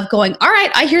of going, all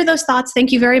right, I hear those thoughts.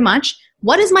 Thank you very much.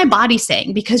 What is my body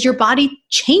saying? Because your body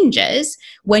changes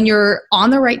when you're on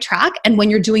the right track and when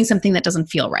you're doing something that doesn't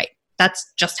feel right.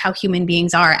 That's just how human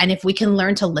beings are. And if we can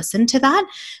learn to listen to that,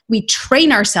 we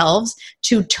train ourselves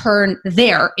to turn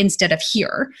there instead of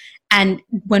here. And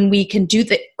when we can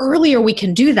the earlier we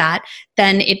can do that,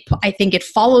 then I think it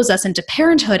follows us into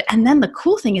parenthood. And then the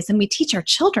cool thing is then we teach our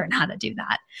children how to do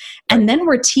that. And then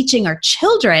we're teaching our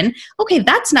children, okay,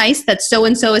 that's nice that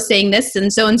so-and-so is saying this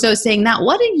and so-and-so is saying that.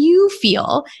 What do you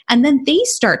feel? And then they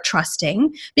start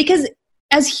trusting, because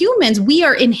as humans, we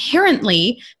are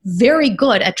inherently very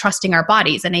good at trusting our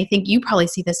bodies. And I think you probably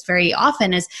see this very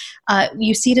often as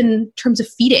you see it in terms of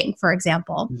feeding, for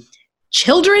example.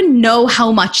 Children know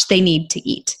how much they need to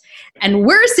eat. And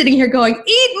we're sitting here going,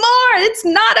 eat more, it's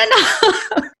not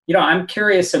enough. I'm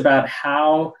curious about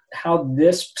how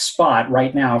this spot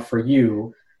right now for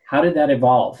you, how did that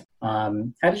evolve?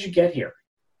 How did you get here?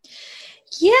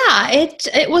 Yeah,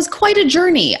 it was quite a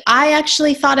journey. I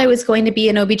actually thought I was going to be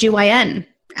an OBGYN,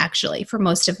 actually, for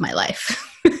most of my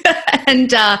life.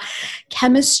 And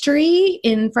chemistry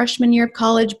in freshman year of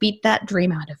college beat that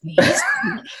dream out of me.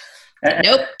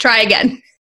 Nope, try again.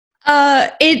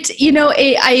 I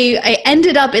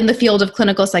ended up in the field of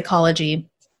clinical psychology.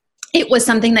 It was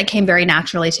something that came very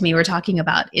naturally to me. We're talking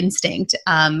about instinct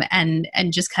and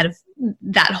just kind of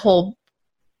that whole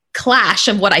clash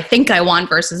of what I think I want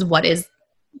versus what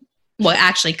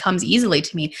actually comes easily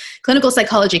to me. Clinical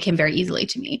psychology came very easily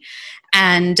to me.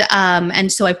 And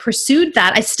so I pursued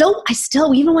that. I still,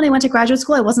 even when I went to graduate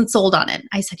school, I wasn't sold on it.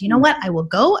 I said, you know what? I will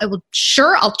go.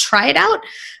 I'll try it out,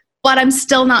 but I'm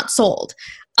still not sold.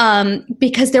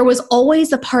 Because there was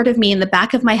always a part of me in the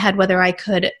back of my head, whether I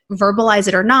could verbalize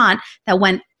it or not, that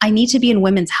went, I need to be in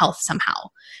women's health somehow.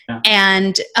 Yeah.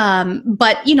 And,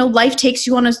 but life takes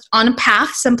you on a path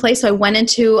someplace. So I went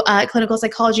into clinical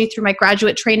psychology through my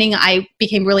graduate training. I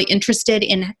became really interested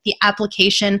in the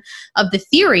application of the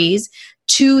theories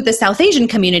to the South Asian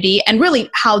community and really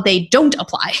how they don't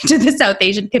apply to the South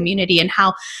Asian community, and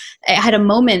how I had a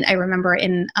moment I remember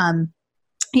in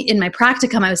in my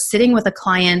practicum, I was sitting with a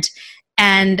client,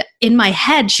 and in my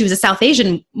head, she was a South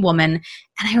Asian woman.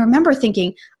 And I remember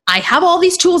thinking, I have all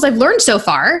these tools I've learned so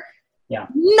far. Yeah.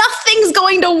 Nothing's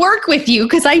going to work with you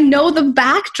because I know the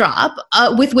backdrop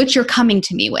with which you're coming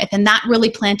to me with. And that really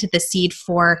planted the seed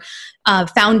for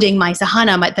founding My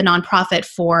Sahana, the nonprofit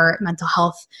for mental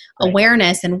health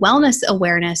awareness and wellness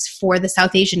awareness for the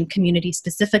South Asian community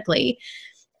specifically.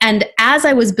 And as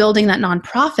I was building that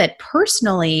nonprofit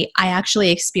personally, I actually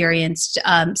experienced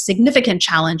significant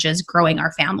challenges growing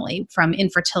our family, from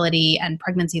infertility and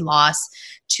pregnancy loss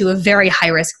to a very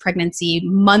high-risk pregnancy,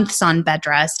 months on bed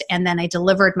rest. And then I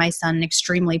delivered my son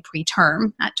extremely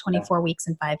preterm at 24 weeks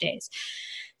and 5 days.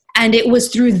 And it was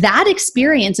through that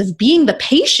experience of being the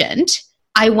patient,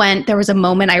 there was a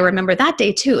moment I remember that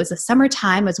day too. It was the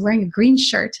summertime. I was wearing a green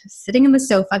shirt, sitting in the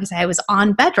sofa because I was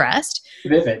on bed rest.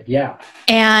 Vivid, yeah.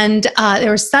 And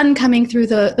there was sun coming through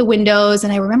the windows.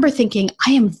 And I remember thinking,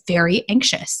 I am very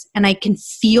anxious. And I can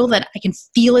feel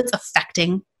it's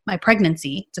affecting my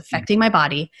pregnancy. It's affecting my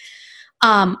body.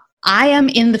 I am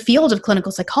in the field of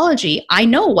clinical psychology. I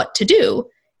know what to do.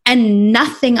 And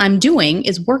nothing I'm doing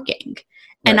is working.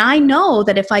 And I know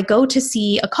that if I go to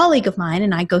see a colleague of mine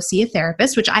and I go see a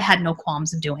therapist, which I had no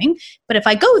qualms of doing, but if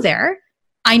I go there,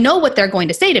 I know what they're going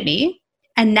to say to me.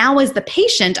 And now as the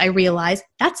patient, I realize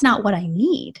that's not what I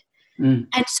need. And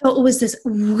so it was this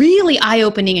really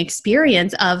eye-opening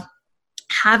experience of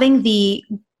having the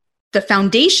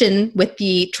foundation with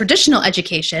the traditional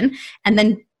education and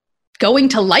then going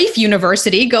to Life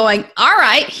University going, all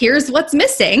right, here's what's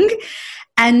missing.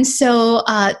 And so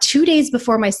 2 days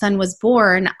before my son was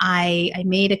born, I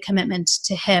made a commitment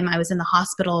to him. I was in the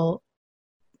hospital.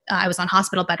 I was on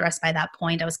hospital bed rest by that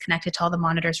point. I was connected to all the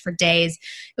monitors for days.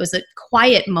 It was a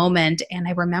quiet moment. And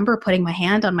I remember putting my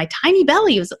hand on my tiny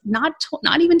belly. It was not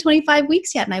even 25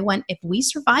 weeks yet. And I went, if we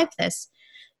survive this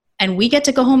and we get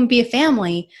to go home and be a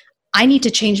family, I need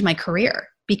to change my career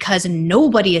because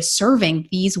nobody is serving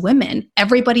these women.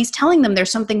 Everybody's telling them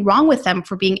there's something wrong with them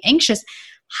for being anxious.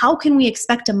 How can we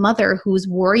expect a mother who's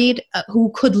worried,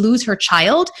 who could lose her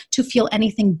child, to feel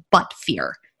anything but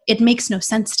fear? It makes no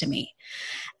sense to me.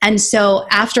 And so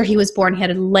after he was born, he had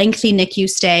a lengthy NICU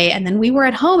stay, and then we were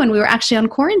at home and we were actually on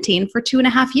quarantine for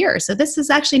 2.5 years. So this is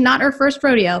actually not our first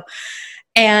rodeo.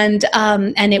 And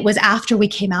it was after we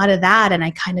came out of that and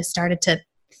I kind of started to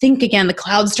think again, the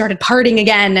clouds started parting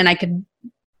again, and I could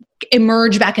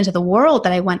emerge back into the world,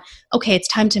 that I went, okay, it's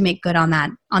time to make good on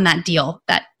that deal,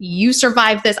 that you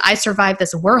survived this, I survived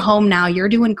this, we're home now, you're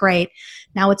doing great.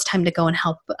 Now it's time to go and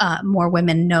help more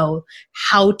women know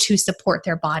how to support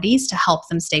their bodies to help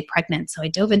them stay pregnant. So I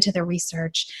dove into the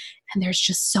research, and there's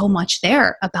just so much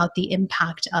there about the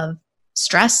impact of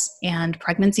stress and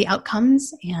pregnancy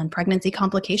outcomes and pregnancy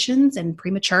complications and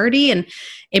prematurity. And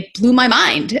it blew my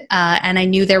mind. And I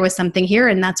knew there was something here.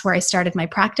 And that's where I started my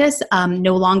practice,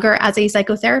 no longer as a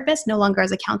psychotherapist, no longer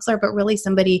as a counselor, but really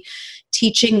somebody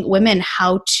teaching women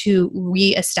how to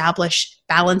reestablish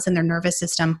balance in their nervous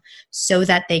system so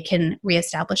that they can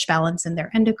reestablish balance in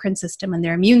their endocrine system and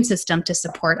their immune system to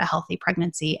support a healthy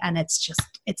pregnancy. And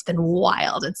it's been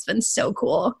wild. It's been so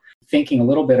cool. Thinking a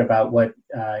little bit about what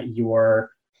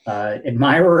your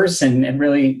admirers and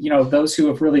really, those who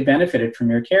have really benefited from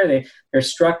your care, they're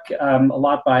struck a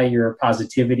lot by your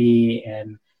positivity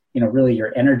and, really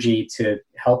your energy to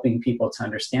helping people to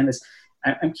understand this.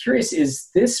 I'm curious, is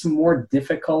this more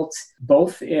difficult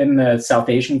both in the South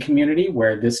Asian community,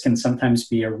 where this can sometimes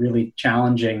be a really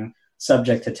challenging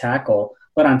subject to tackle,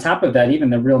 but on top of that, even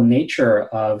the real nature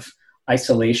of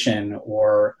isolation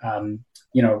or,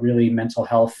 really mental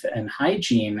health and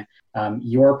hygiene,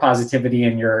 your positivity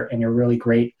and your really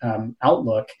great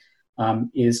outlook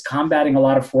is combating a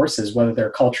lot of forces, whether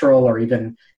they're cultural or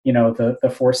even,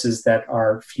 the forces that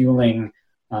are fueling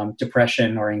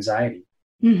depression or anxiety.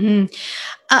 Mm-hmm.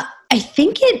 I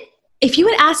think if you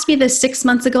had asked me this 6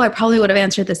 months ago, I probably would have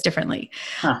answered this differently.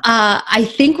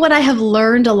 I think what I have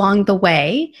learned along the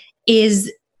way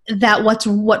is that what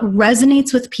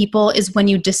resonates with people is when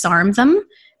you disarm them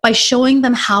by showing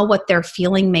them how what they're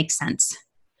feeling makes sense.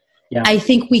 Yeah. I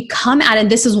think we come at, and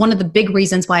this is one of the big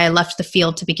reasons why I left the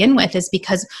field to begin with, is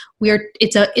because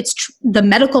it's the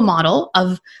medical model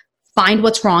of find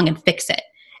what's wrong and fix it.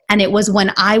 And it was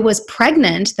when I was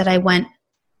pregnant that I went,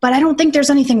 but I don't think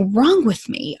there's anything wrong with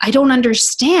me. I don't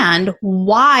understand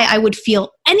why I would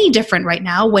feel any different right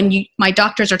now when my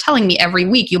doctors are telling me every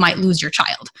week you might lose your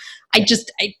child.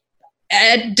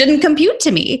 It didn't compute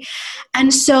to me.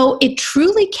 And so it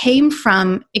truly came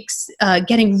from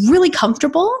getting really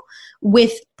comfortable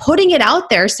with putting it out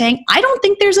there saying, I don't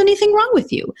think there's anything wrong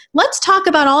with you. Let's talk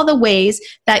about all the ways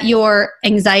that your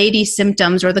anxiety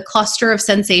symptoms or the cluster of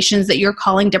sensations that you're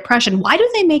calling depression, why do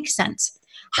they make sense?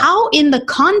 How, in the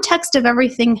context of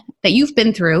everything that you've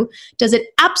been through, does it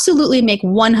absolutely make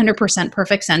 100%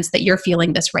 perfect sense that you're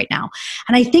feeling this right now?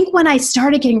 And I think when I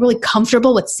started getting really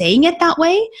comfortable with saying it that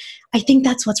way, I think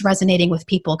that's what's resonating with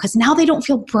people, because now they don't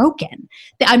feel broken.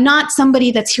 I'm not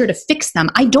somebody that's here to fix them.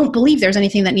 I don't believe there's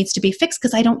anything that needs to be fixed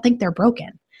because I don't think they're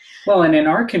broken. Well, and in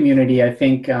our community, I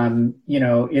think,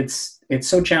 it's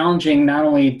so challenging not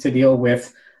only to deal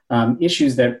with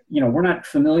issues that, we're not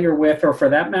familiar with, or for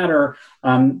that matter,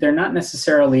 they're not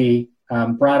necessarily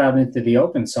brought out into the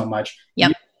open so much. Yep.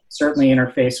 You certainly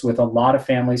interface with a lot of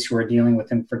families who are dealing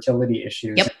with infertility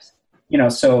issues.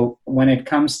 Yep. So when it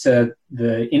comes to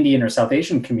the Indian or South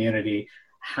Asian community,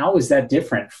 how is that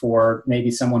different for maybe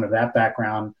someone of that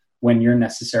background when you're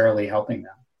necessarily helping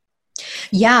them?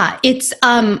 Yeah, it's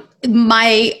I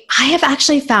have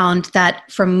actually found that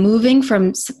from moving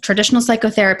from traditional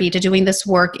psychotherapy to doing this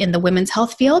work in the women's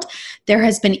health field, there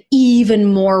has been even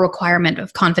more requirement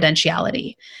of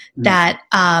confidentiality, that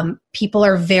people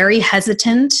are very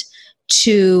hesitant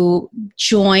to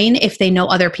join if they know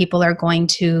other people are going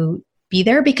to be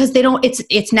there, because they don't,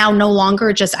 it's now no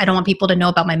longer just, I don't want people to know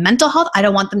about my mental health. I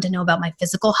don't want them to know about my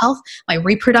physical health, my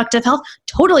reproductive health,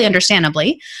 totally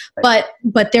understandably. Right.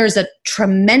 But there's a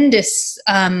tremendous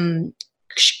kind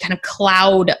of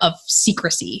cloud of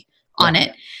secrecy on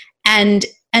it. And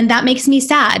that makes me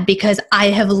sad, because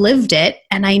I have lived it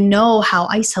and I know how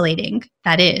isolating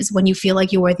that is when you feel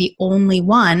like you are the only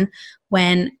one,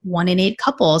 when 1 in 8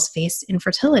 couples face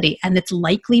infertility, and it's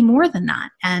likely more than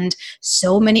that. And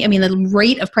so many, the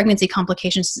rate of pregnancy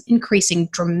complications is increasing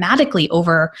dramatically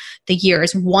over the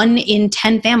years. 1 in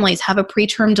 10 families have a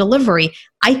preterm delivery.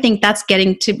 I think that's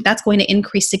going to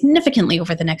increase significantly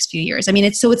over the next few years.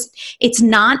 It's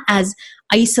not as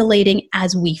isolating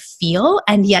as we feel.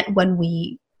 And yet when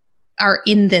we are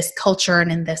in this culture and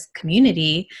in this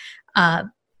community,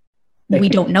 we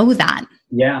don't know that.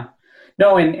 Yeah.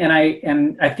 No, and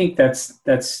I think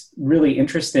that's really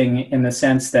interesting in the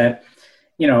sense that,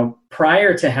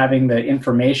 prior to having the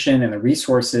information and the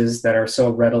resources that are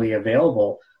so readily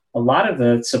available, a lot of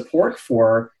the support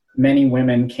for many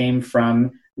women came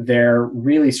from their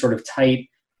really sort of tight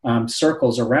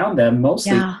circles around them,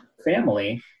 mostly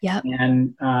family. Yeah.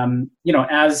 And,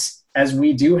 as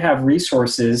we do have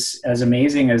resources as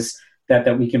amazing as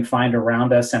that we can find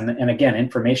around us, and again,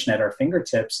 information at our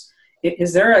fingertips,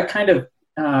 is there a kind of,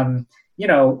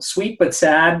 sweet but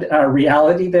sad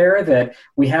reality there, that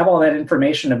we have all that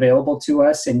information available to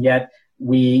us, and yet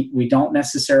we don't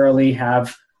necessarily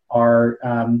have our,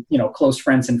 close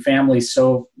friends and families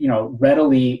so,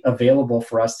 readily available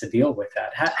for us to deal with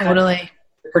that? Totally.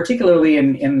 Particularly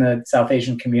in the South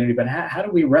Asian community, but how do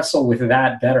we wrestle with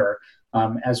that better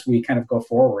as we kind of go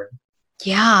forward?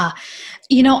 Yeah.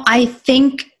 I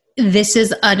think this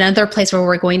is another place where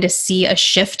we're going to see a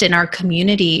shift in our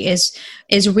community, is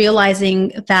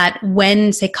realizing that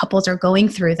when, say, couples are going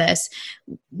through this,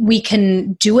 we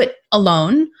can do it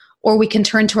alone, or we can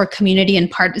turn to our community,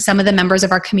 and some of the members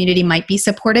of our community might be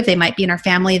supportive. They might be in our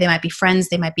family. They might be friends.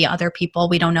 They might be other people.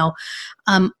 We don't know.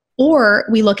 Or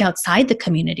we look outside the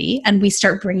community and we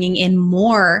start bringing in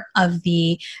more of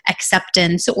the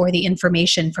acceptance or the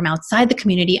information from outside the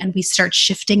community, and we start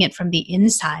shifting it from the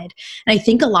inside. And I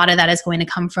think a lot of that is going to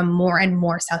come from more and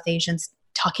more South Asians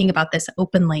talking about this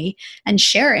openly and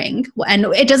sharing. And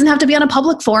it doesn't have to be on a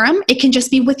public forum. It can just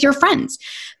be with your friends.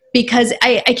 Because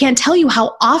I can't tell you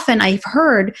how often I've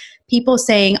heard people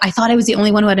saying, I thought I was the only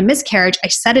one who had a miscarriage. I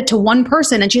said it to one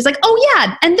person and she's like, oh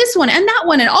yeah, and this one and that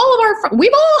one and all of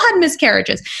we've all had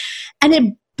miscarriages. And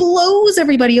it blows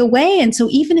everybody away. And so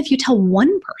even if you tell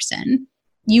one person,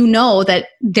 you know that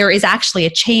there is actually a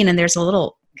chain, and there's a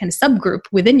little kind of subgroup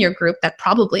within your group that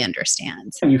probably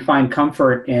understands. And you find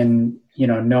comfort in,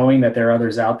 knowing that there are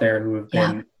others out there who have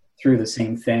been through the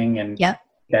same thing, and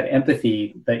that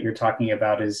empathy that you're talking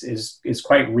about is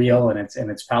quite real, and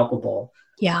it's palpable.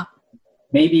 Yeah.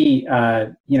 Maybe,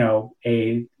 an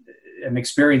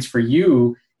experience for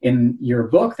you in your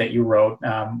book that you wrote,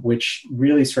 which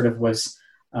really sort of was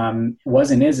and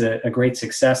is a great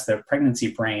success, the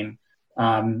Pregnancy Brain.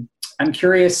 I'm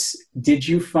curious, did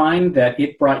you find that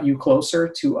it brought you closer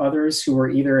to others who were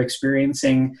either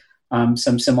experiencing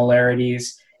some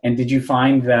similarities? And did you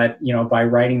find that, by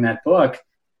writing that book,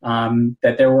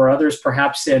 that there were others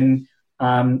perhaps in,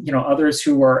 others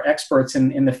who were experts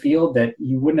in the field that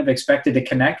you wouldn't have expected to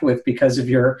connect with because of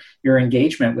your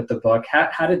engagement with the book?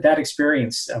 How did that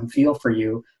experience feel for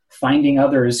you, finding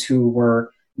others who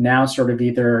were now sort of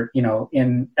either,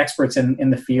 in experts in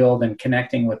the field and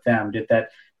connecting with them? Did that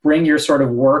bring your sort of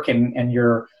work and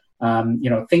your,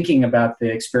 thinking about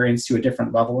the experience to a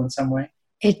different level in some way?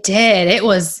 It did. It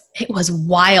was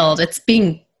wild. It's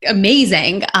being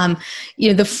amazing.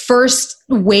 The first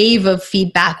wave of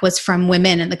feedback was from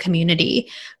women in the community.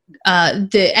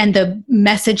 The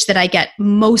message that I get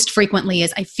most frequently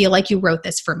is, I feel like you wrote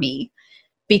this for me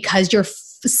because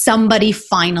somebody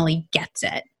finally gets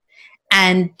it.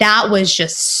 And that was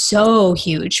just so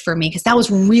huge for me, because that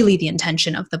was really the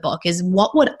intention of the book, is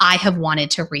what would I have wanted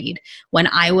to read when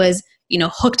I was,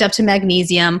 hooked up to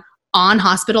magnesium, on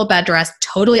hospital bed rest,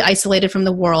 totally isolated from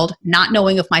the world, not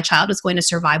knowing if my child was going to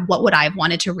survive. What would I have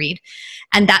wanted to read?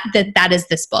 And that is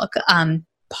this book.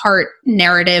 Part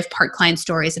narrative, part client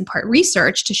stories, and part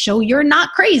research to show you're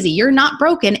not crazy, you're not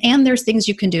broken, and there's things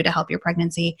you can do to help your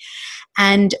pregnancy.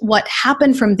 And what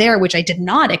happened from there, which I did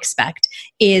not expect,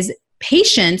 is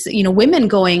patients, women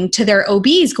going to their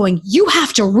OBs going, you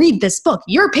have to read this book.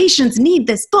 Your patients need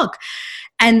this book.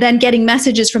 And then getting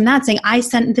messages from that saying, I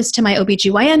sent this to my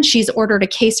OBGYN. She's ordered a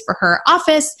case for her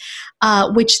office,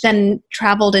 which then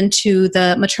traveled into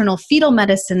the maternal fetal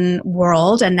medicine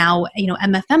world. And now,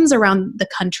 MFMs around the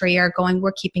country are going,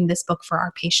 we're keeping this book for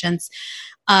our patients,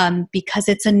 because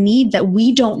it's a need that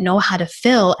we don't know how to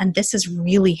fill. And this is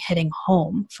really hitting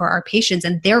home for our patients.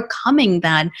 And they're coming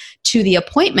then to the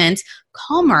appointments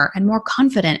calmer and more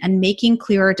confident and making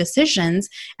clearer decisions.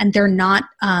 And they're not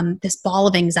this ball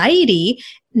of anxiety,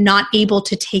 not able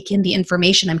to take in the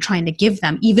information I'm trying to give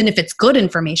them. Even if it's good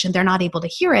information, they're not able to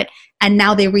hear it. And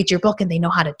now they read your book and they know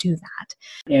how to do that.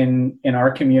 In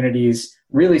our communities,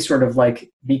 really sort of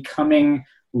like becoming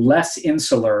less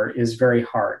insular is very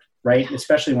hard, right?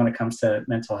 Especially when it comes to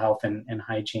mental health and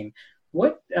hygiene.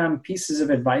 What pieces of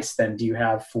advice then do you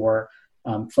have for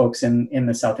folks in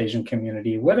the South Asian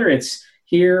community, whether it's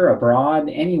here, abroad,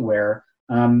 anywhere,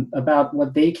 about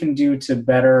what they can do to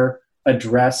better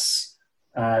address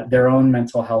their own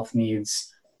mental health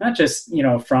needs, not just,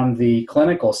 from the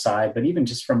clinical side, but even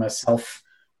just from a self,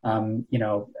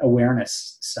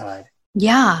 awareness side?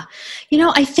 Yeah.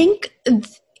 I think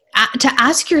to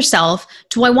ask yourself,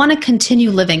 do I want to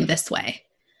continue living this way?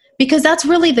 Because that's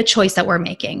really the choice that we're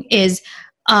making, is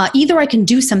either I can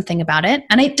do something about it,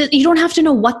 and you don't have to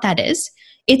know what that is.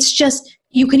 It's just,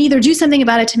 you can either do something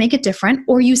about it to make it different,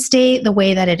 or you stay the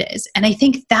way that it is. And I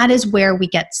think that is where we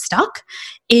get stuck,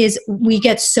 is we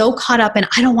get so caught up in,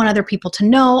 I don't want other people to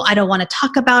know. I don't want to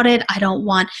talk about it. I don't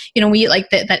want, we like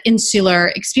that insular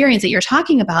experience that you're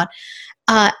talking about.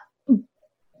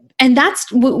 And that's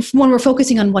when we're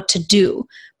focusing on what to do.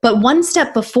 But one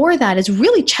step before that is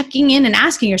really checking in and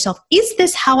asking yourself, is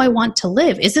this how I want to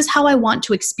live? Is this how I want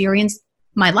to experience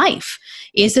my life?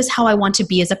 Is this how I want to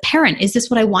be as a parent? Is this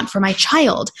what I want for my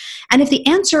child? And if the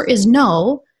answer is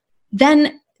no,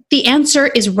 then the answer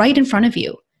is right in front of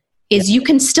you. Is you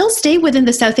can still stay within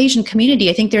the South Asian community.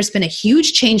 I think there's been a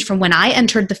huge change from when I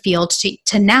entered the field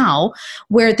to now,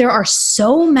 where there are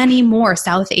so many more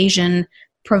South Asian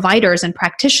providers and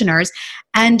practitioners.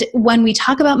 And when we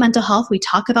talk about mental health, we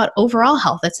talk about overall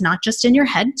health. It's not just in your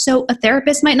head. So a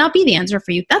therapist might not be the answer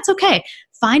for you. That's okay.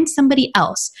 Find somebody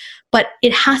else. But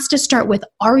it has to start with,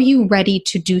 are you ready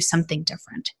to do something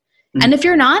different? Mm-hmm. And if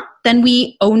you're not, then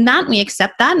we own that, and we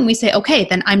accept that, and we say, okay,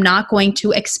 then I'm not going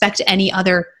to expect any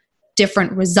other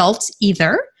different results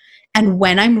either. And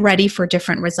when I'm ready for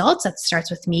different results, that starts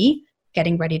with me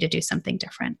getting ready to do something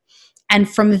different. And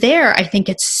from there, I think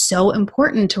it's so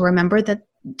important to remember that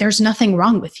there's nothing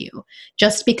wrong with you.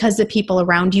 Just because the people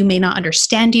around you may not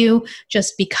understand you,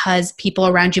 just because people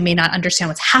around you may not understand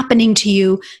what's happening to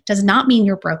you, does not mean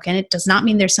you're broken. It does not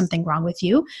mean there's something wrong with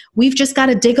you. We've just got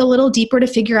to dig a little deeper to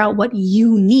figure out what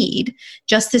you need.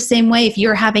 Just the same way, if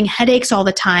you're having headaches all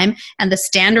the time and the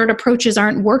standard approaches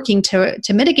aren't working to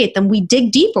mitigate them, we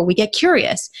dig deeper, we get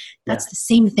curious. That's the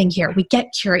same thing here. We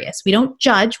get curious. We don't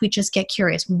judge, we just get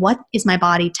curious. What is my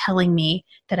body telling me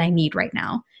that I need right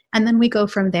now? And then we go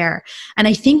from there. And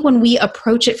I think when we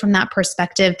approach it from that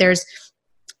perspective,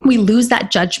 we lose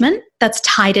that judgment that's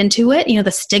tied into it,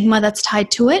 the stigma that's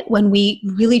tied to it, when we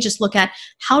really just look at,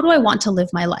 how do I want to live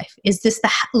my life? Is this the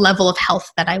level of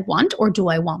health that I want, or do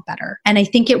I want better? And I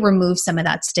think it removes some of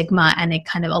that stigma, and it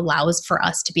kind of allows for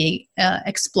us to be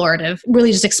explorative,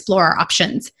 really just explore our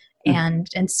options and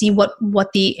see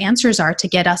what the answers are to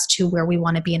get us to where we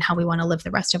want to be and how we want to live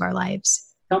the rest of our lives.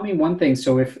 Tell me one thing.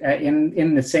 So if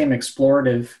in the same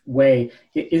explorative way,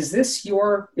 is this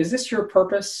your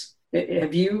purpose?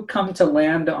 Have you come to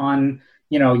land on,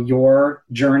 your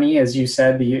journey, as you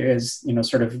said,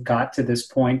 sort of got to this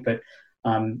point, but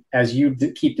as you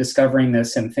keep discovering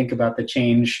this and think about the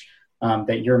change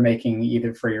that you're making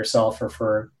either for yourself or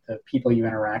for the people you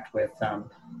interact with.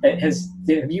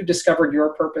 Have you discovered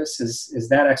your purpose? Is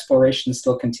that exploration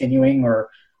still continuing, or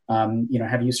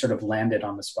have you sort of landed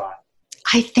on the spot?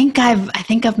 I think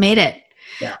I've made it.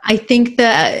 Yeah. I think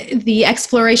the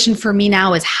exploration for me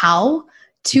now is how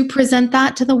to present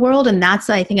that to the world, and that's,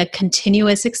 I think, a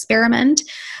continuous experiment.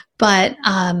 But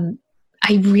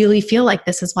I really feel like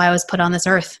this is why I was put on this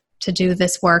earth, to do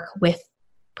this work with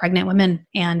pregnant women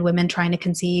and women trying to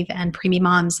conceive and preemie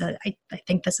moms. I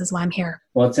think this is why I'm here.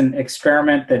 Well, it's an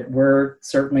experiment that we're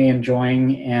certainly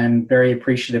enjoying and very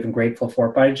appreciative and grateful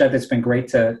for. Parijat, it's been great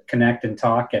to connect and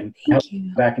talk, and help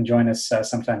you back and join us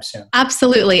sometime soon.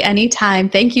 Absolutely. Anytime.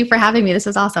 Thank you for having me. This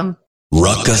is awesome.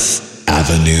 Ruckus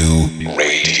Avenue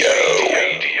Radio.